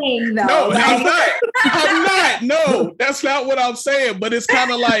you're saying, though. No, I'm not. I'm not. No, that's not what I'm saying. But it's kind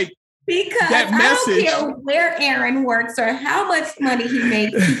of like, because that message. I don't care where Aaron works or how much money he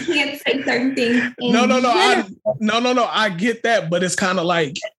makes. He can't say certain things. No. I get that, but it's kind of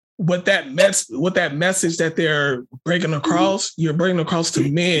like with that message that they're breaking across. You're bringing across to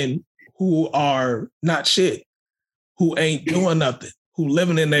men who are not shit, who ain't doing nothing, who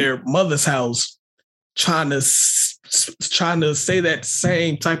living in their mother's house, trying to say that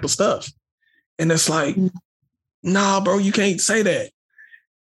same type of stuff. And it's like, nah, bro, you can't say that.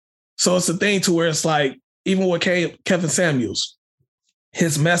 So it's a thing to where it's like, even with Kevin Samuels,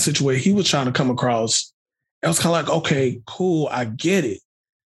 his message where he was trying to come across, it was kind of like, okay, cool, I get it.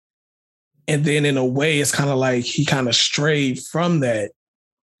 And then in a way, it's kind of like he kind of strayed from that.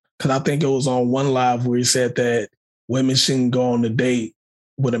 Because I think it was on one live where he said that women shouldn't go on a date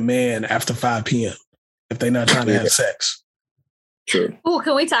with a man after 5 p.m. if they're not trying to have sex. True. Oh,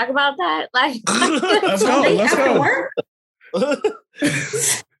 can we talk about that? Like, let's go.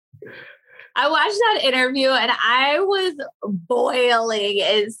 I watched that interview and I was boiling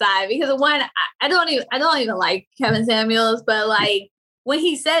inside because one, I don't even like Kevin Samuels, but like when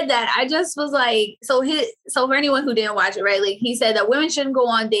he said that, I just was like, so for anyone who didn't watch it, right? Like he said that women shouldn't go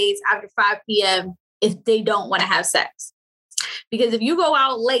on dates after 5 p.m. if they don't want to have sex. Because if you go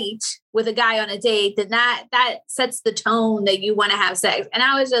out late with a guy on a date, then that sets the tone that you want to have sex. And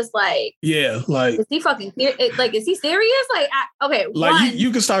I was just like, yeah, like, is he fucking like, is he serious? Like, okay, like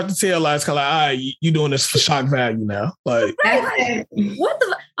you can start to tell, like, it's kind of like, all right, you doing this for shock value now. Like, right, what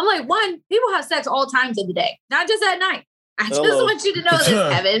the? I'm like, one, people have sex all times of the day, not just at night. I just want you to know this,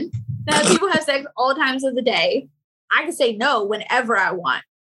 Kevin, that people have sex all times of the day. I can say no whenever I want.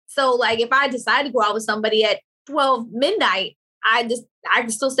 So, like, if I decide to go out with somebody at 12 midnight, I can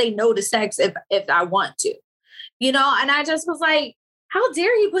still say no to sex if I want to, you know? And I just was like, how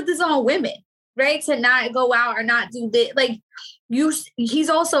dare he put this on women, right? To not go out or not do this. Like, he's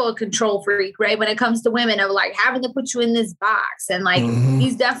also a control freak, right? When it comes to women, of like having to put you in this box. And like,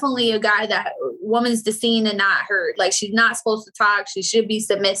 he's definitely a guy that woman's the seen and not heard. Like, she's not supposed to talk. She should be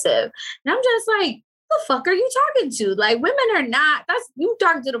submissive. And I'm just like, the fuck are you talking to? Like, women are not, you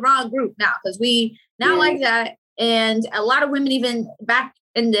talking to the wrong group now, because we not like that. And a lot of women, even back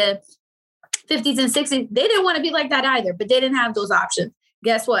in the 50s and 60s, they didn't want to be like that either, but they didn't have those options.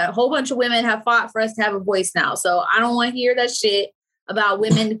 Guess what? A whole bunch of women have fought for us to have a voice now. So I don't want to hear that shit about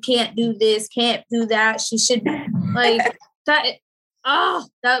women can't do this, can't do that. She should like that. Oh,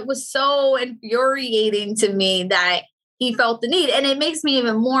 that was so infuriating to me that he felt the need. And it makes me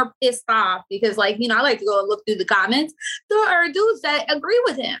even more pissed off because, like, you know, I like to go and look through the comments. There are dudes that agree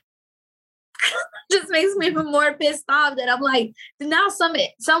with him. Just makes me even more pissed off that I'm like, now some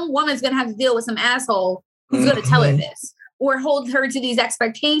woman's gonna have to deal with some asshole who's gonna tell her this or hold her to these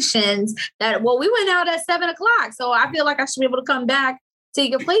expectations that, well, we went out at 7:00, so I feel like I should be able to come back, take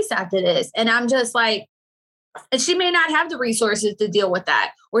your place after this. And I'm just like, and she may not have the resources to deal with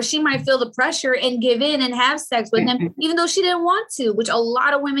that, or she might feel the pressure and give in and have sex with him, even though she didn't want to, which a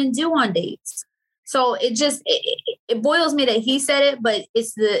lot of women do on dates. So it just, it boils me that he said it, but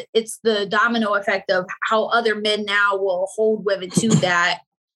it's the domino effect of how other men now will hold women to that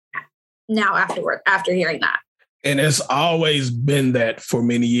now after hearing that. And it's always been that for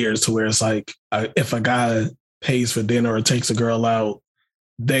many years, to where it's like, if a guy pays for dinner or takes a girl out,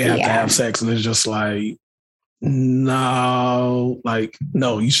 they have to have sex. And it's just like, no,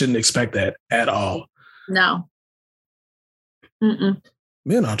 you shouldn't expect that at all. No.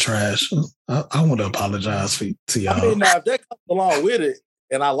 Men are trash. I want to apologize to y'all. I mean, now, if that comes along with it,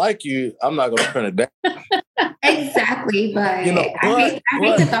 and I like you, I'm not going to turn it down. Exactly, but you know, I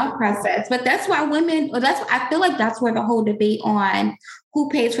hate the thought process. But that's why I feel like that's where the whole debate on who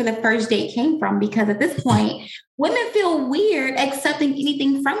pays for the first date came from. Because at this point, women feel weird accepting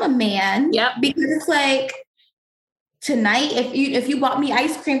anything from a man. Yep. Because it's like, tonight, if you bought me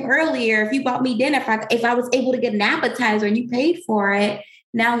ice cream earlier, if you bought me dinner, if I was able to get an appetizer and you paid for it,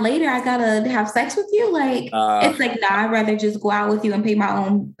 now later I gotta have sex with you. Like it's like, nah, I'd rather just go out with you and pay my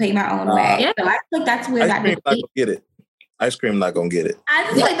own way. Yeah. So I feel like that's where that debate. Get it. Ice cream not gonna get it. I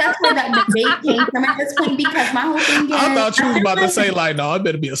just like that's where that debate came from at this point, because my whole thing is, I thought you was about to say like, no, it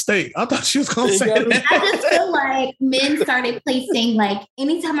better be a steak. I thought she was gonna say that. I just feel like men started placing, like,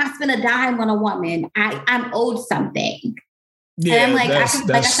 anytime I spend a dime on a woman, I'm owed something. Yeah, and I'm like, I feel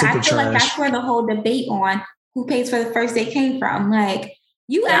trash. like that's where the whole debate on who pays for the first date came from. Like,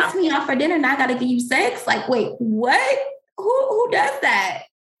 you asked me out for dinner and I got to give you sex. Like, wait, what? Who does that?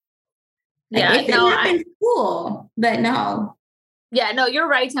 Like, Yeah, if it happens, cool, but no. Yeah, no, you're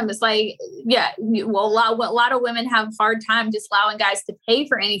right, Tim. It's like, yeah, well, a lot of women have a hard time just allowing guys to pay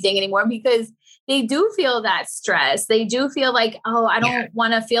for anything anymore because they do feel that stress. They do feel like, oh, I don't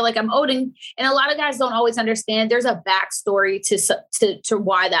want to feel like I'm owed. And a lot of guys don't always understand. There's a backstory to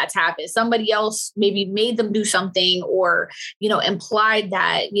why that's happened. Somebody else maybe made them do something, or, you know, implied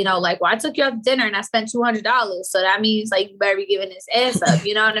that, you know, like, well, I took you out to dinner and I spent $200. So that means like you better be giving this ass up.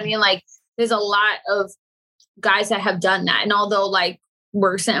 You know what I mean? Like, there's a lot of guys that have done that. And although like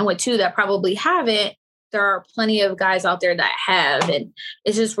we're sitting with two that probably haven't, there are plenty of guys out there that have. And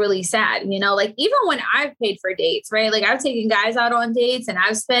it's just really sad, you know, like even when I've paid for dates, right? Like I've taken guys out on dates and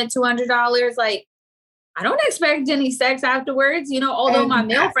I've spent $200. Like, I don't expect any sex afterwards, you know, although my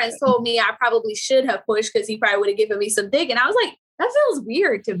male friends told me I probably should have pushed because he probably would have given me some dick. And I was like, that feels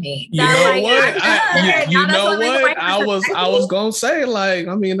weird to me. You know what? I was gonna say, like,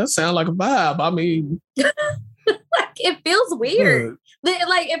 I mean, that sounds like a vibe. I mean, like, it feels weird.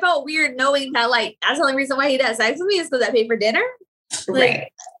 Like, it felt weird knowing that, like, that's the only reason why he does sex with me is because I paid for dinner. Like,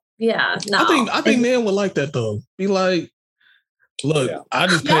 Right. Yeah. No. I think men would like that though. Be like, look, I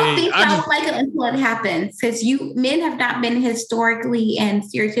just paid. I don't like it until it happens, because men have not been historically and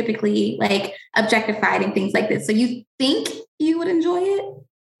stereotypically like objectified and things like this. So you think you would enjoy it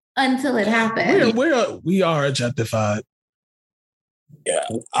until it happens. We are objectified. Yeah,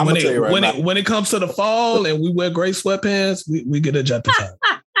 I'm gonna tell you right now. When it comes to the fall and we wear gray sweatpants, we get objectified.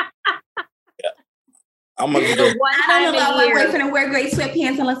 I'm gonna The do one I time don't know a about my year. boyfriend to wear gray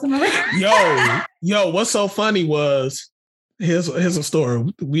sweatpants unless I'm around. Yo, what's so funny was here's a story.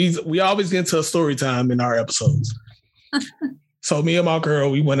 We always get into a story time in our episodes. So me and my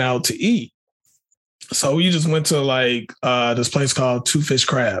girl, we went out to eat. So we just went to like this place called Two Fish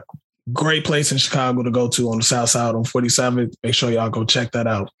Crab. Great place in Chicago to go to on the south side on 47th. Make sure y'all go check that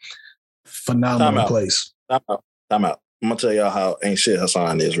out. Phenomenal place. Time out. I'm gonna tell y'all how ain't shit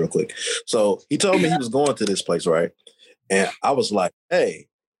Hassan is real quick. So he told me he was going to this place, right? And I was like, hey,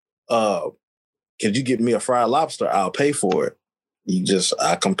 could you get me a fried lobster? I'll pay for it.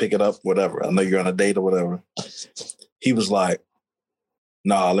 I come pick it up, whatever. I know you're on a date or whatever. He was like,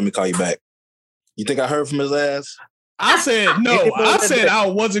 nah, let me call you back. You think I heard from his ass? I said no. I said I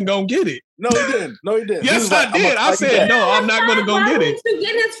wasn't gonna get it. No, he didn't. Yes, I did. I said no. I'm not gonna go get it. Why would you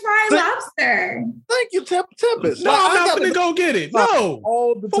get his fried lobster? Thank you, Tempest. No, I'm not gonna go get it. No.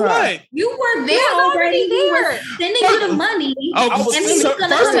 All the time. For what? You were there already. He was sending you the money. Oh, and then he's gonna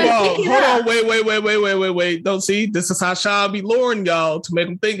first of come all, pick it hold up. on, wait. Don't see. This is how Sean be luring y'all to make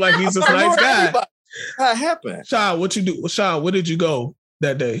him think like he's this nice guy. How happened? Sean, what you do? Sean, where did you go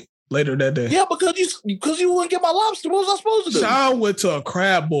that day? Later that day. Yeah, because you wouldn't get my lobster. What was I supposed to do? Sean went to a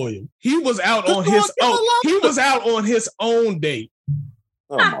crab boil. He was out on his own. He was out on his own date.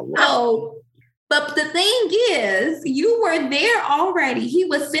 Oh my Lord. Oh, but the thing is, you were there already. He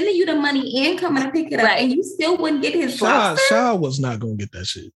was sending you the money and coming to pick it up, Right. and you still wouldn't get his lobster. Sean was not gonna get that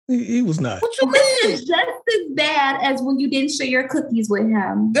shit. He was not. What you This mean? is just as bad as when you didn't share your cookies with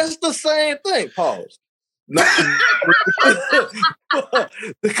him. That's the same thing. Pause. No.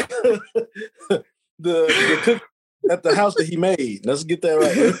 the cook at the house that he made. Let's get that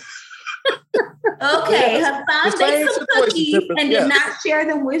right. Okay, Yes. Hassan The same baked some situation, cookies Tempest, and yes. did not share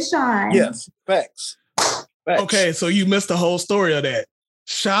them with Sean. Yes, facts. Okay, so you missed the whole story of that.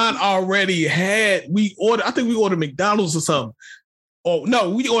 Sean already had, I think we ordered McDonald's or something. Oh, no,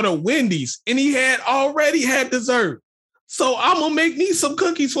 we ordered Wendy's and he had already had dessert. So I'm going to make me some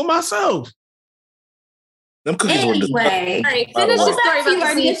cookies for myself. Them cookies were Anyway, All right, By the finish the way. story back to about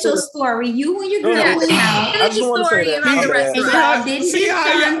your the initial seafood. story. You and your girl Yeah. went out. I Finish just the wanna say story that. about the See, restaurant. y'all didn't See get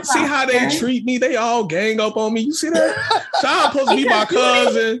Sean see how they lobster. treat me? They all gang up on me. You see that? Sean supposed to be my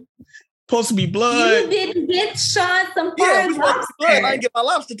cousin. Supposed to be You blood. didn't get Sean some Yeah, fried we went to blood. I lobster. didn't get my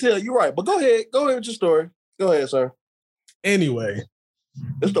lobster tail. You're right. But go ahead with your story. Go ahead, sir. Anyway.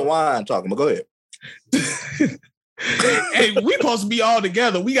 It's the wine talking, but go ahead. Hey, we supposed to be all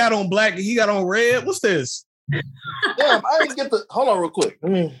together. We got on black and he got on red. What's this? Damn, I didn't get the. Hold on, real quick.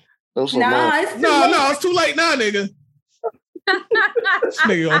 No, it's too No, late. it's too late now, nigga. This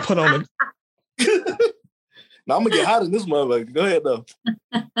nigga gonna put on the. Now I'm gonna get hot in this motherfucker. Go ahead though.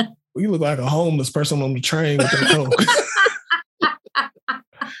 You look like a homeless person on the train with their coat.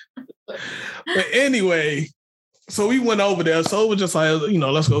 But anyway, so we went over there. So it was just like,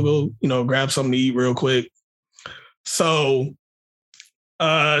 let's go, grab something to eat real quick. So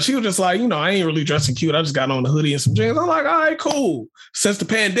she was just like, I ain't really dressing cute. I just got on a hoodie and some jeans. I'm like, all right, cool. Since the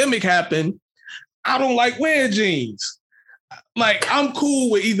pandemic happened, I don't like wearing jeans. Like, I'm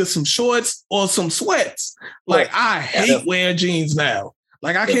cool with either some shorts or some sweats. Like, I hate wearing jeans now.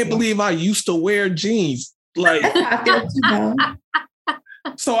 Like, I can't believe I used to wear jeans. Like, That's how I feel too, though.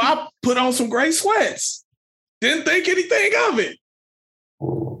 so I put on some gray sweats. Didn't think anything of it.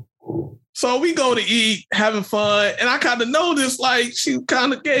 So we go to eat, having fun. And I kind of noticed, like, she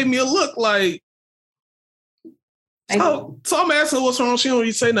kind of gave me a look like, so I'm asking her what's wrong. She don't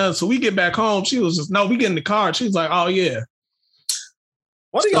really say nothing. So we get back home. She was just, no, we get in the car. She was like, oh, yeah.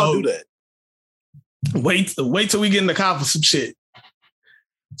 Why do y'all do that? Wait till we get in the car for some shit.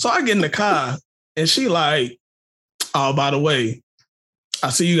 So I get in the car and she like, oh, by the way, I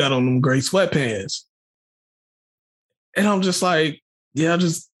see you got on them gray sweatpants. And I'm just like, yeah, I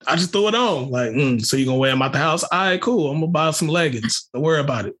just threw it on. Like, so you gonna wear them out the house? All right, cool. I'm gonna buy some leggings. Don't worry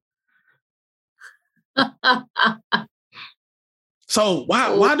about it. So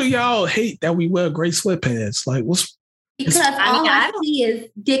why do y'all hate that we wear gray sweatpants? Like, what's Because all I see is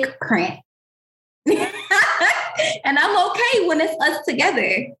dick print. And I'm okay when it's us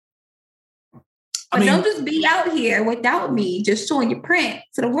together. But don't just be out here without me, just showing your print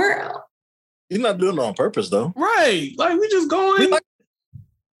to the world. You're not doing it on purpose, though. Right. Like, we just going.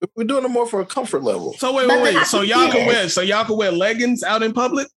 We're doing it more for a comfort level. So wait. So y'all can wear leggings out in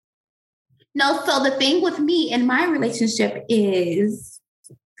public? No, so the thing with me in my relationship is,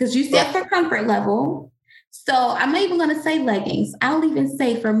 because you said for comfort level, so I'm not even going to say leggings. I'll even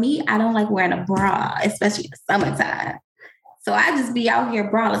say for me, I don't like wearing a bra, especially in the summertime. So I just be out here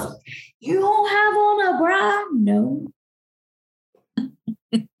braless. You don't have on a bra? No.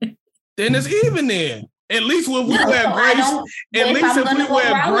 Then it's even then. At least when we wear gray, at least if we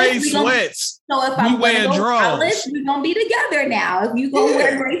wear gray sweats, so if I'm wear drawers, we're gonna be together now. If you gonna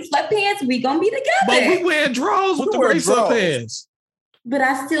wear gray sweatpants, we gonna be together. But we wear drawers with the gray sweatpants. But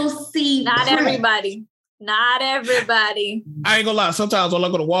I still see not everybody. Not everybody. I ain't gonna lie. Sometimes when I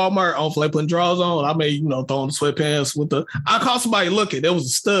go to Walmart, I don't feel like putting drawers on. I may, throw on the sweatpants with the. I caught somebody looking. There was a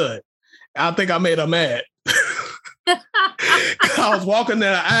stud. I think I made her mad. I was walking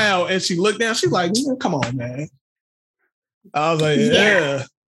down the aisle and she looked down. She's like, "Come on, man." I was like, "Yeah."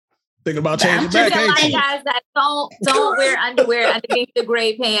 Thinking about changing back. Like guys that don't wear underwear underneath the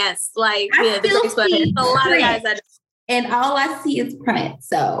gray pants, like the gray sweatpants. A lot of guys that. And all I see is print.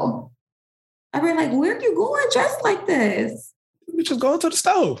 So I be like, where are you going dressed like this? We just going to the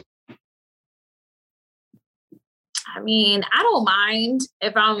stove. I mean, I don't mind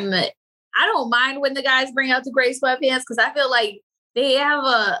when the guys bring out the gray sweatpants because I feel like they have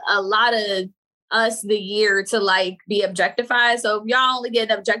a lot of us the year to like be objectified. So if y'all only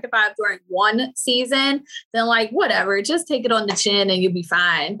get objectified during one season, then like whatever, just take it on the chin and you'll be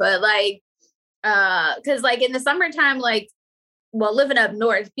fine. But like, because like in the summertime, like, well, living up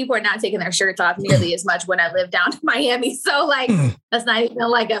north, people are not taking their shirts off nearly as much when I live down in Miami. So like, that's not even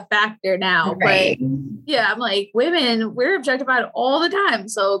like a factor now. Right. But yeah, I'm like, women, we're objectified all the time.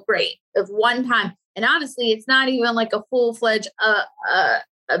 So great. If one time, and honestly, it's not even like a full-fledged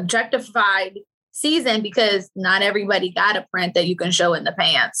objectified season because not everybody got a print that you can show in the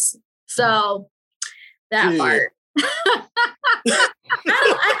pants. So that part.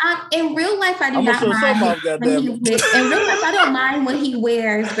 In real life, I do not mind. In real life, I don't mind when he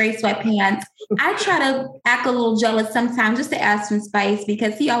wears gray sweatpants. I try to act a little jealous sometimes just to add some spice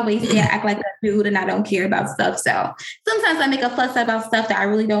because he always act like a dude and I don't care about stuff. So sometimes I make a fuss about stuff that I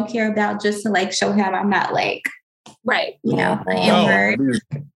really don't care about just to like show him I'm not like right. I'm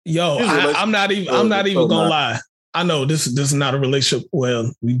not even gonna lie. I know this is not a relationship.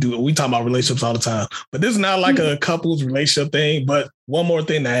 Well, we talk about relationships all the time, but this is not like a couple's relationship thing. But one more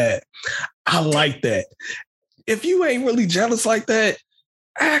thing to add, I like that. If you ain't really jealous like that,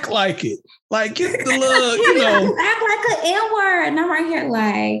 act like it. Like get the look, act like an N-word. And I'm right here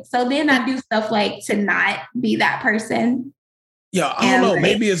like, so then I do stuff like to not be that person. Yeah, I don't know.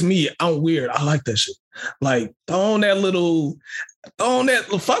 Maybe it's me. I'm weird. I like that shit. Like throwing that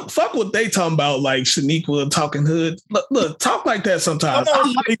fuck what they talking about, like Shaniqua talking hood. Look, talk like that sometimes.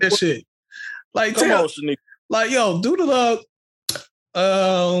 I like that shit. Like, come on, Shaniqua. Like, yo, do the look.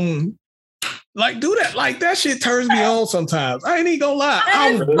 Like, do that. Like, that shit turns me on sometimes. I ain't even gonna lie.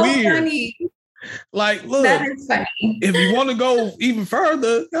 I'm weird. Funny. Like, look, that is funny. If you want to go even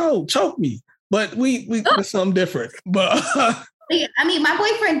further, yo, choke me. But we do something different. But I mean, my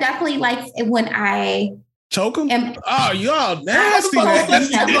boyfriend definitely likes it when I choke him. Y'all nasty. But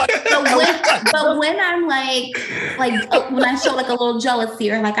when I'm like when I show like a little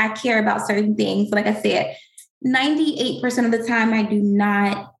jealousy or like I care about certain things, like I said, 98% of the time I do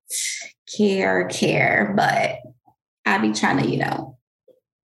not care, but I be trying to,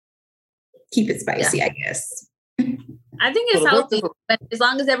 keep it spicy, I guess. I think it's healthy, but as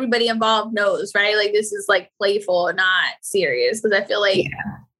long as everybody involved knows, right? Like this is like playful, not serious. Because I feel like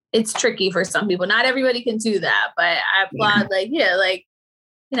it's tricky for some people. Not everybody can do that, but I applaud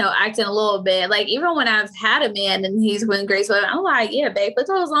acting a little bit. Like even when I've had a man and he's wearing gray sweatpants, I'm like, yeah, babe, put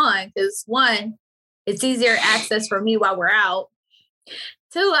those on. Because one, it's easier access for me while we're out.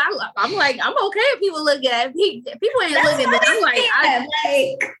 Two, I'm like, I'm okay if people look at it. People ain't looking at it. I'm like, I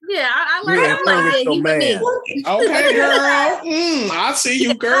like it. Okay, girl. I see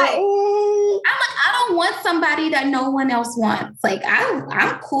you, girl. I don't want somebody that no one else wants. Like,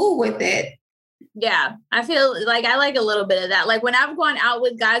 I'm cool with it. Yeah, I feel like I like a little bit of that. Like when I've gone out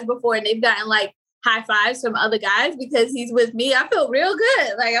with guys before and they've gotten like high fives from other guys because he's with me, I feel real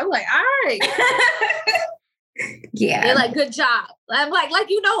good. Like I'm like, all right. Yeah. They're like, good job. I'm like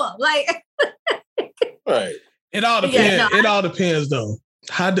him. Like right. It all depends. Yeah, no, it all depends though.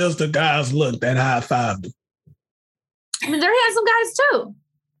 How does the guys look that high five them? I mean, they're handsome guys too.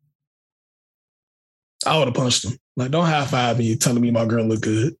 I would have punched them. Like, don't high five me telling me my girl look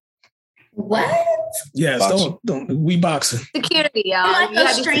good. What? Yes, don't we boxing. Security, y'all. Like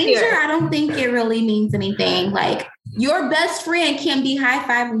a stranger, I don't think it really means anything. Like your best friend can be high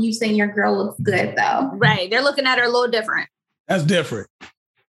five when you saying your girl looks good though. Right. They're looking at her a little different. That's different.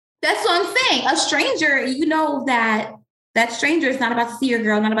 That's what I'm saying. A stranger, that stranger is not about to see your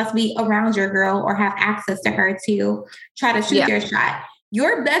girl, not about to be around your girl or have access to her to try to shoot your shot.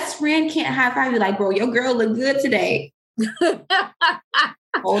 Your best friend can't high five you like, bro, your girl look good today.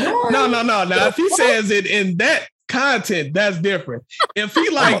 Hold on. No. Now, if he says it in that content, that's different. If he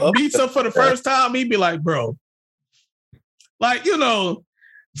like meets her for the first time, he'd be like, bro, like, you know,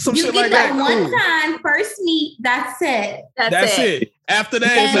 some you shit get like that that. one Cool. time, first meet, that's it. That's it. After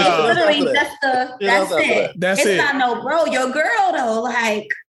that, That's literally That's that's it. That's it's it. not no bro, your girl though. Like,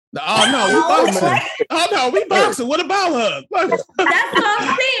 oh no, we boxing. Oh no, we boxing. What about her? that's what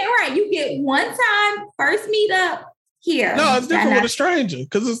I'm saying, right? You get one time, first meet up here. No, it's different with a stranger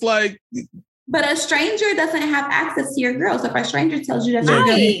because it's like. But a stranger doesn't have access to your girl. So if a stranger tells you that's Yeah, your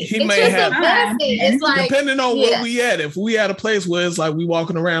girl, he may have. It's like, depending on where we at. If we at a place where it's like we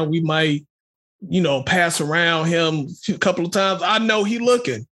walking around, we might, you know, pass around him a couple of times. I know he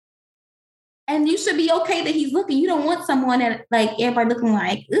looking. and you should be okay that he's looking. You don't want someone that like everybody looking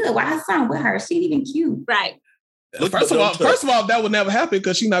like, ugh, why is son with her? She ain't even cute. right. First of all, that would never happen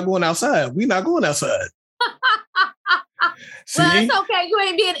because she's not going outside. We not going outside. See? Well, it's okay. You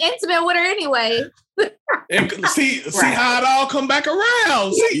ain't being intimate with her anyway. See how it all come back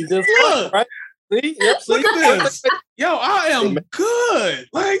around. See, You just look. right? See? Yep, see? Look at this. Yo, I am good.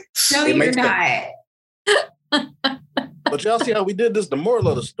 Like, No, It you're makes not. But y'all see how we did this? The moral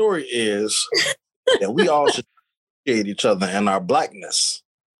of the story is that we all should appreciate each other and our blackness.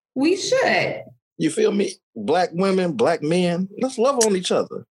 We should. You feel me? Black women, black men, let's love on each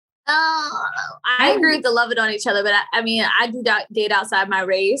other. I agree with the love it on each other, but I mean, I do date outside my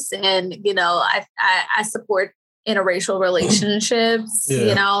race, and you know, I support interracial relationships. Yeah.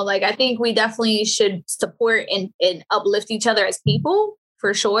 You know, like I think we definitely should support and uplift each other as people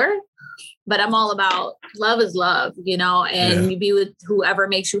for sure. But I'm all about love is love, you know, and you be with whoever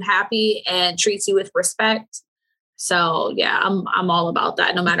makes you happy and treats you with respect. So yeah, I'm all about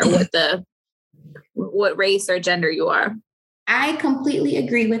that, no matter what race or gender you are. I completely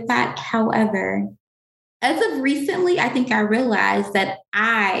agree with that. However, as of recently, I think I realized that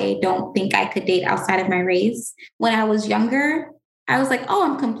I don't think I could date outside of my race. When I was younger, I was like, oh,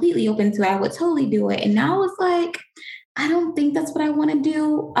 I'm completely open to it. I would totally do it. And now it's like, I don't think that's what I want to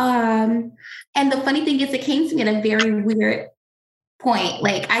do. And the funny thing is, it came to me at a very weird point.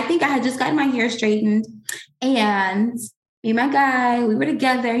 Like, I think I had just gotten my hair straightened and me and my guy, we were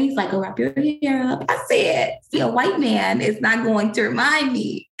together. He's like, go wrap your hair up. I said, see, a white man is not going to remind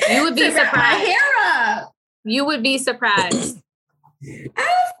me. You would be to wrap my surprised. hair up. You would be surprised. I was like,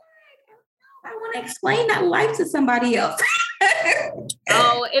 I want to explain that life to somebody else.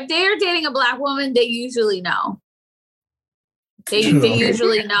 Oh, if they are dating a black woman, they usually know. They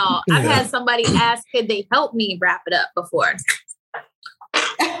usually know. I've had somebody ask, could they help me wrap it up before?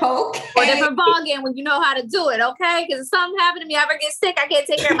 Okay. Or different ball game when you know how to do it, okay? Because if something happened to me, I ever get sick, I can't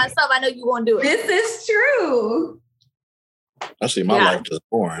take care of myself. I know you won't do it. This is true. I see my life just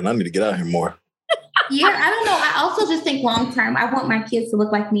boring. I need to get out here more. Yeah, I don't know. I also just think long term, I want my kids to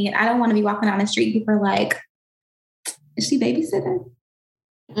look like me, and I don't want to be walking down the street and people are like, is she babysitting?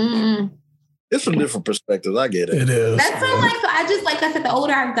 Mm. It's from different perspectives. I get it. it is. That's what I'm like. So I just, like I said, the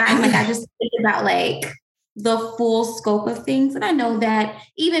older I've gotten, like I just think about like the full scope of things. And I know that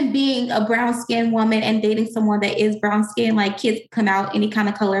even being a brown skinned woman and dating someone that is brown skinned, like kids come out any kind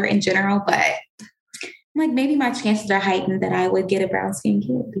of color in general, but like maybe my chances are heightened that I would get a brown skinned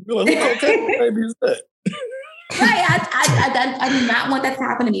kid. You're like, who okay, baby is that? Right. I do not want that to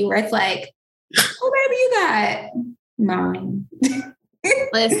happen to me where it's like, oh, baby, you got mine.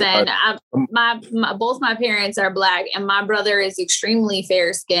 Listen, both my parents are black, and my brother is extremely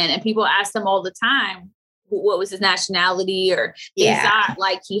fair skinned. And people ask him all the time, what was his nationality, or they thought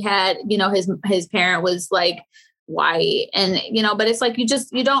like he had, you know, his parent was like white, and you know, but it's like you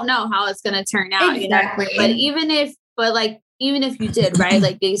don't know how it's going to turn out. Exactly. You know? Even if you did, right,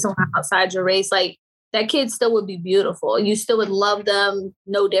 like date someone outside your race, like that kid still would be beautiful. You still would love them,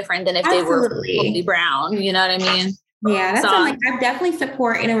 no different than if they were totally brown. You know what I mean? Yeah, that's like I definitely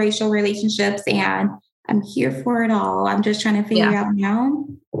support interracial relationships, and I'm here for it all. I'm just trying to figure out now,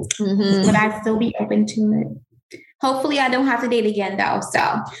 but I'd still be open to it. Hopefully, I don't have to date again, though. So,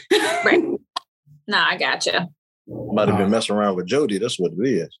 right? No, I gotcha. Might have been messing around with Jody. That's what it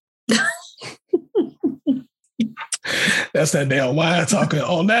is. That's that damn wine talking.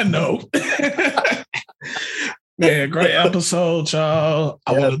 On that note, man, great episode, y'all.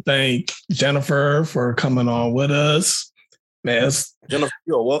 I want to thank Jennifer for coming on with us. Man, Jennifer,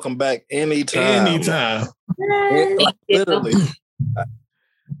 you're welcome back anytime. Anytime. Literally.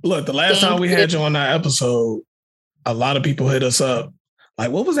 Look, the last time we had you on that episode, a lot of people hit us up.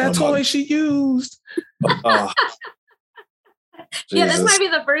 Like, what was that toy she used? Yeah, this might be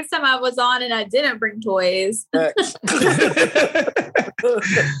the first time I was on and I didn't bring toys.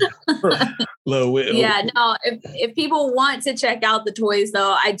 Yeah, no, if people want to check out the toys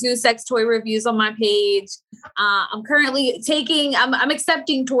though, I do sex toy reviews on my page. I'm currently I'm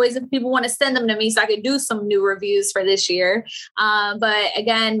accepting toys if people want to send them to me so I can do some new reviews for this year. But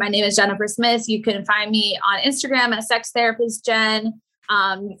again, my name is Jennifer Smith. You can find me on Instagram at Sex Therapist Jen.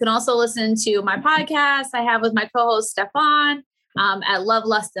 You can also listen to my podcast I have with my co-host Stefan at Love,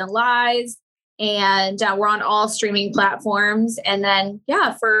 Lust, and Lies. And we're on all streaming platforms. And then,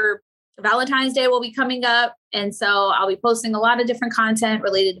 for Valentine's Day will be coming up. And so I'll be posting a lot of different content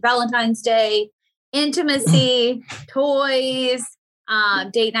related to Valentine's Day, intimacy, toys,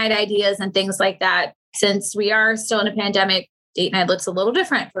 date night ideas, and things like that. Since we are still in a pandemic, date night looks a little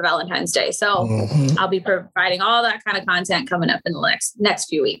different for Valentine's Day. So I'll be providing all that kind of content coming up in the next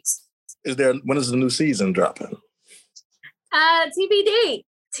few weeks. When is the new season dropping?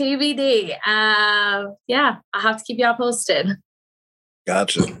 TBD. I'll have to keep y'all posted.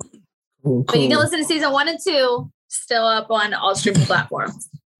 Gotcha. Cool. But you can listen to season 1 and 2 still up on all streaming platforms.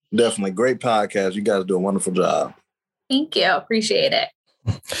 Definitely. Great podcast. You guys do a wonderful job. Thank you. Appreciate it.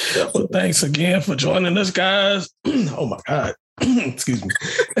 Well, thanks again for joining us, guys. Oh my God. Excuse me.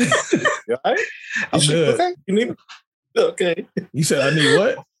 You all right? I'm good. Okay. You need me? Okay. You said I need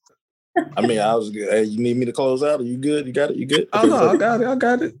what? I mean, I was good. Hey, you need me to close out? Are you good? You got it? You good? Oh, no, I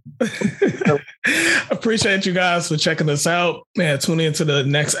got it. Appreciate you guys for checking us out. Man, tune into the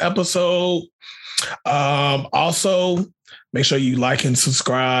next episode. Also, make sure you like and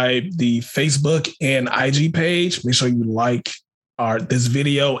subscribe the Facebook and IG page. Make sure you like this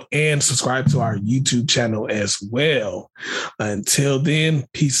video and subscribe to our YouTube channel as well. Until then,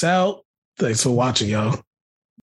 peace out. Thanks for watching, y'all.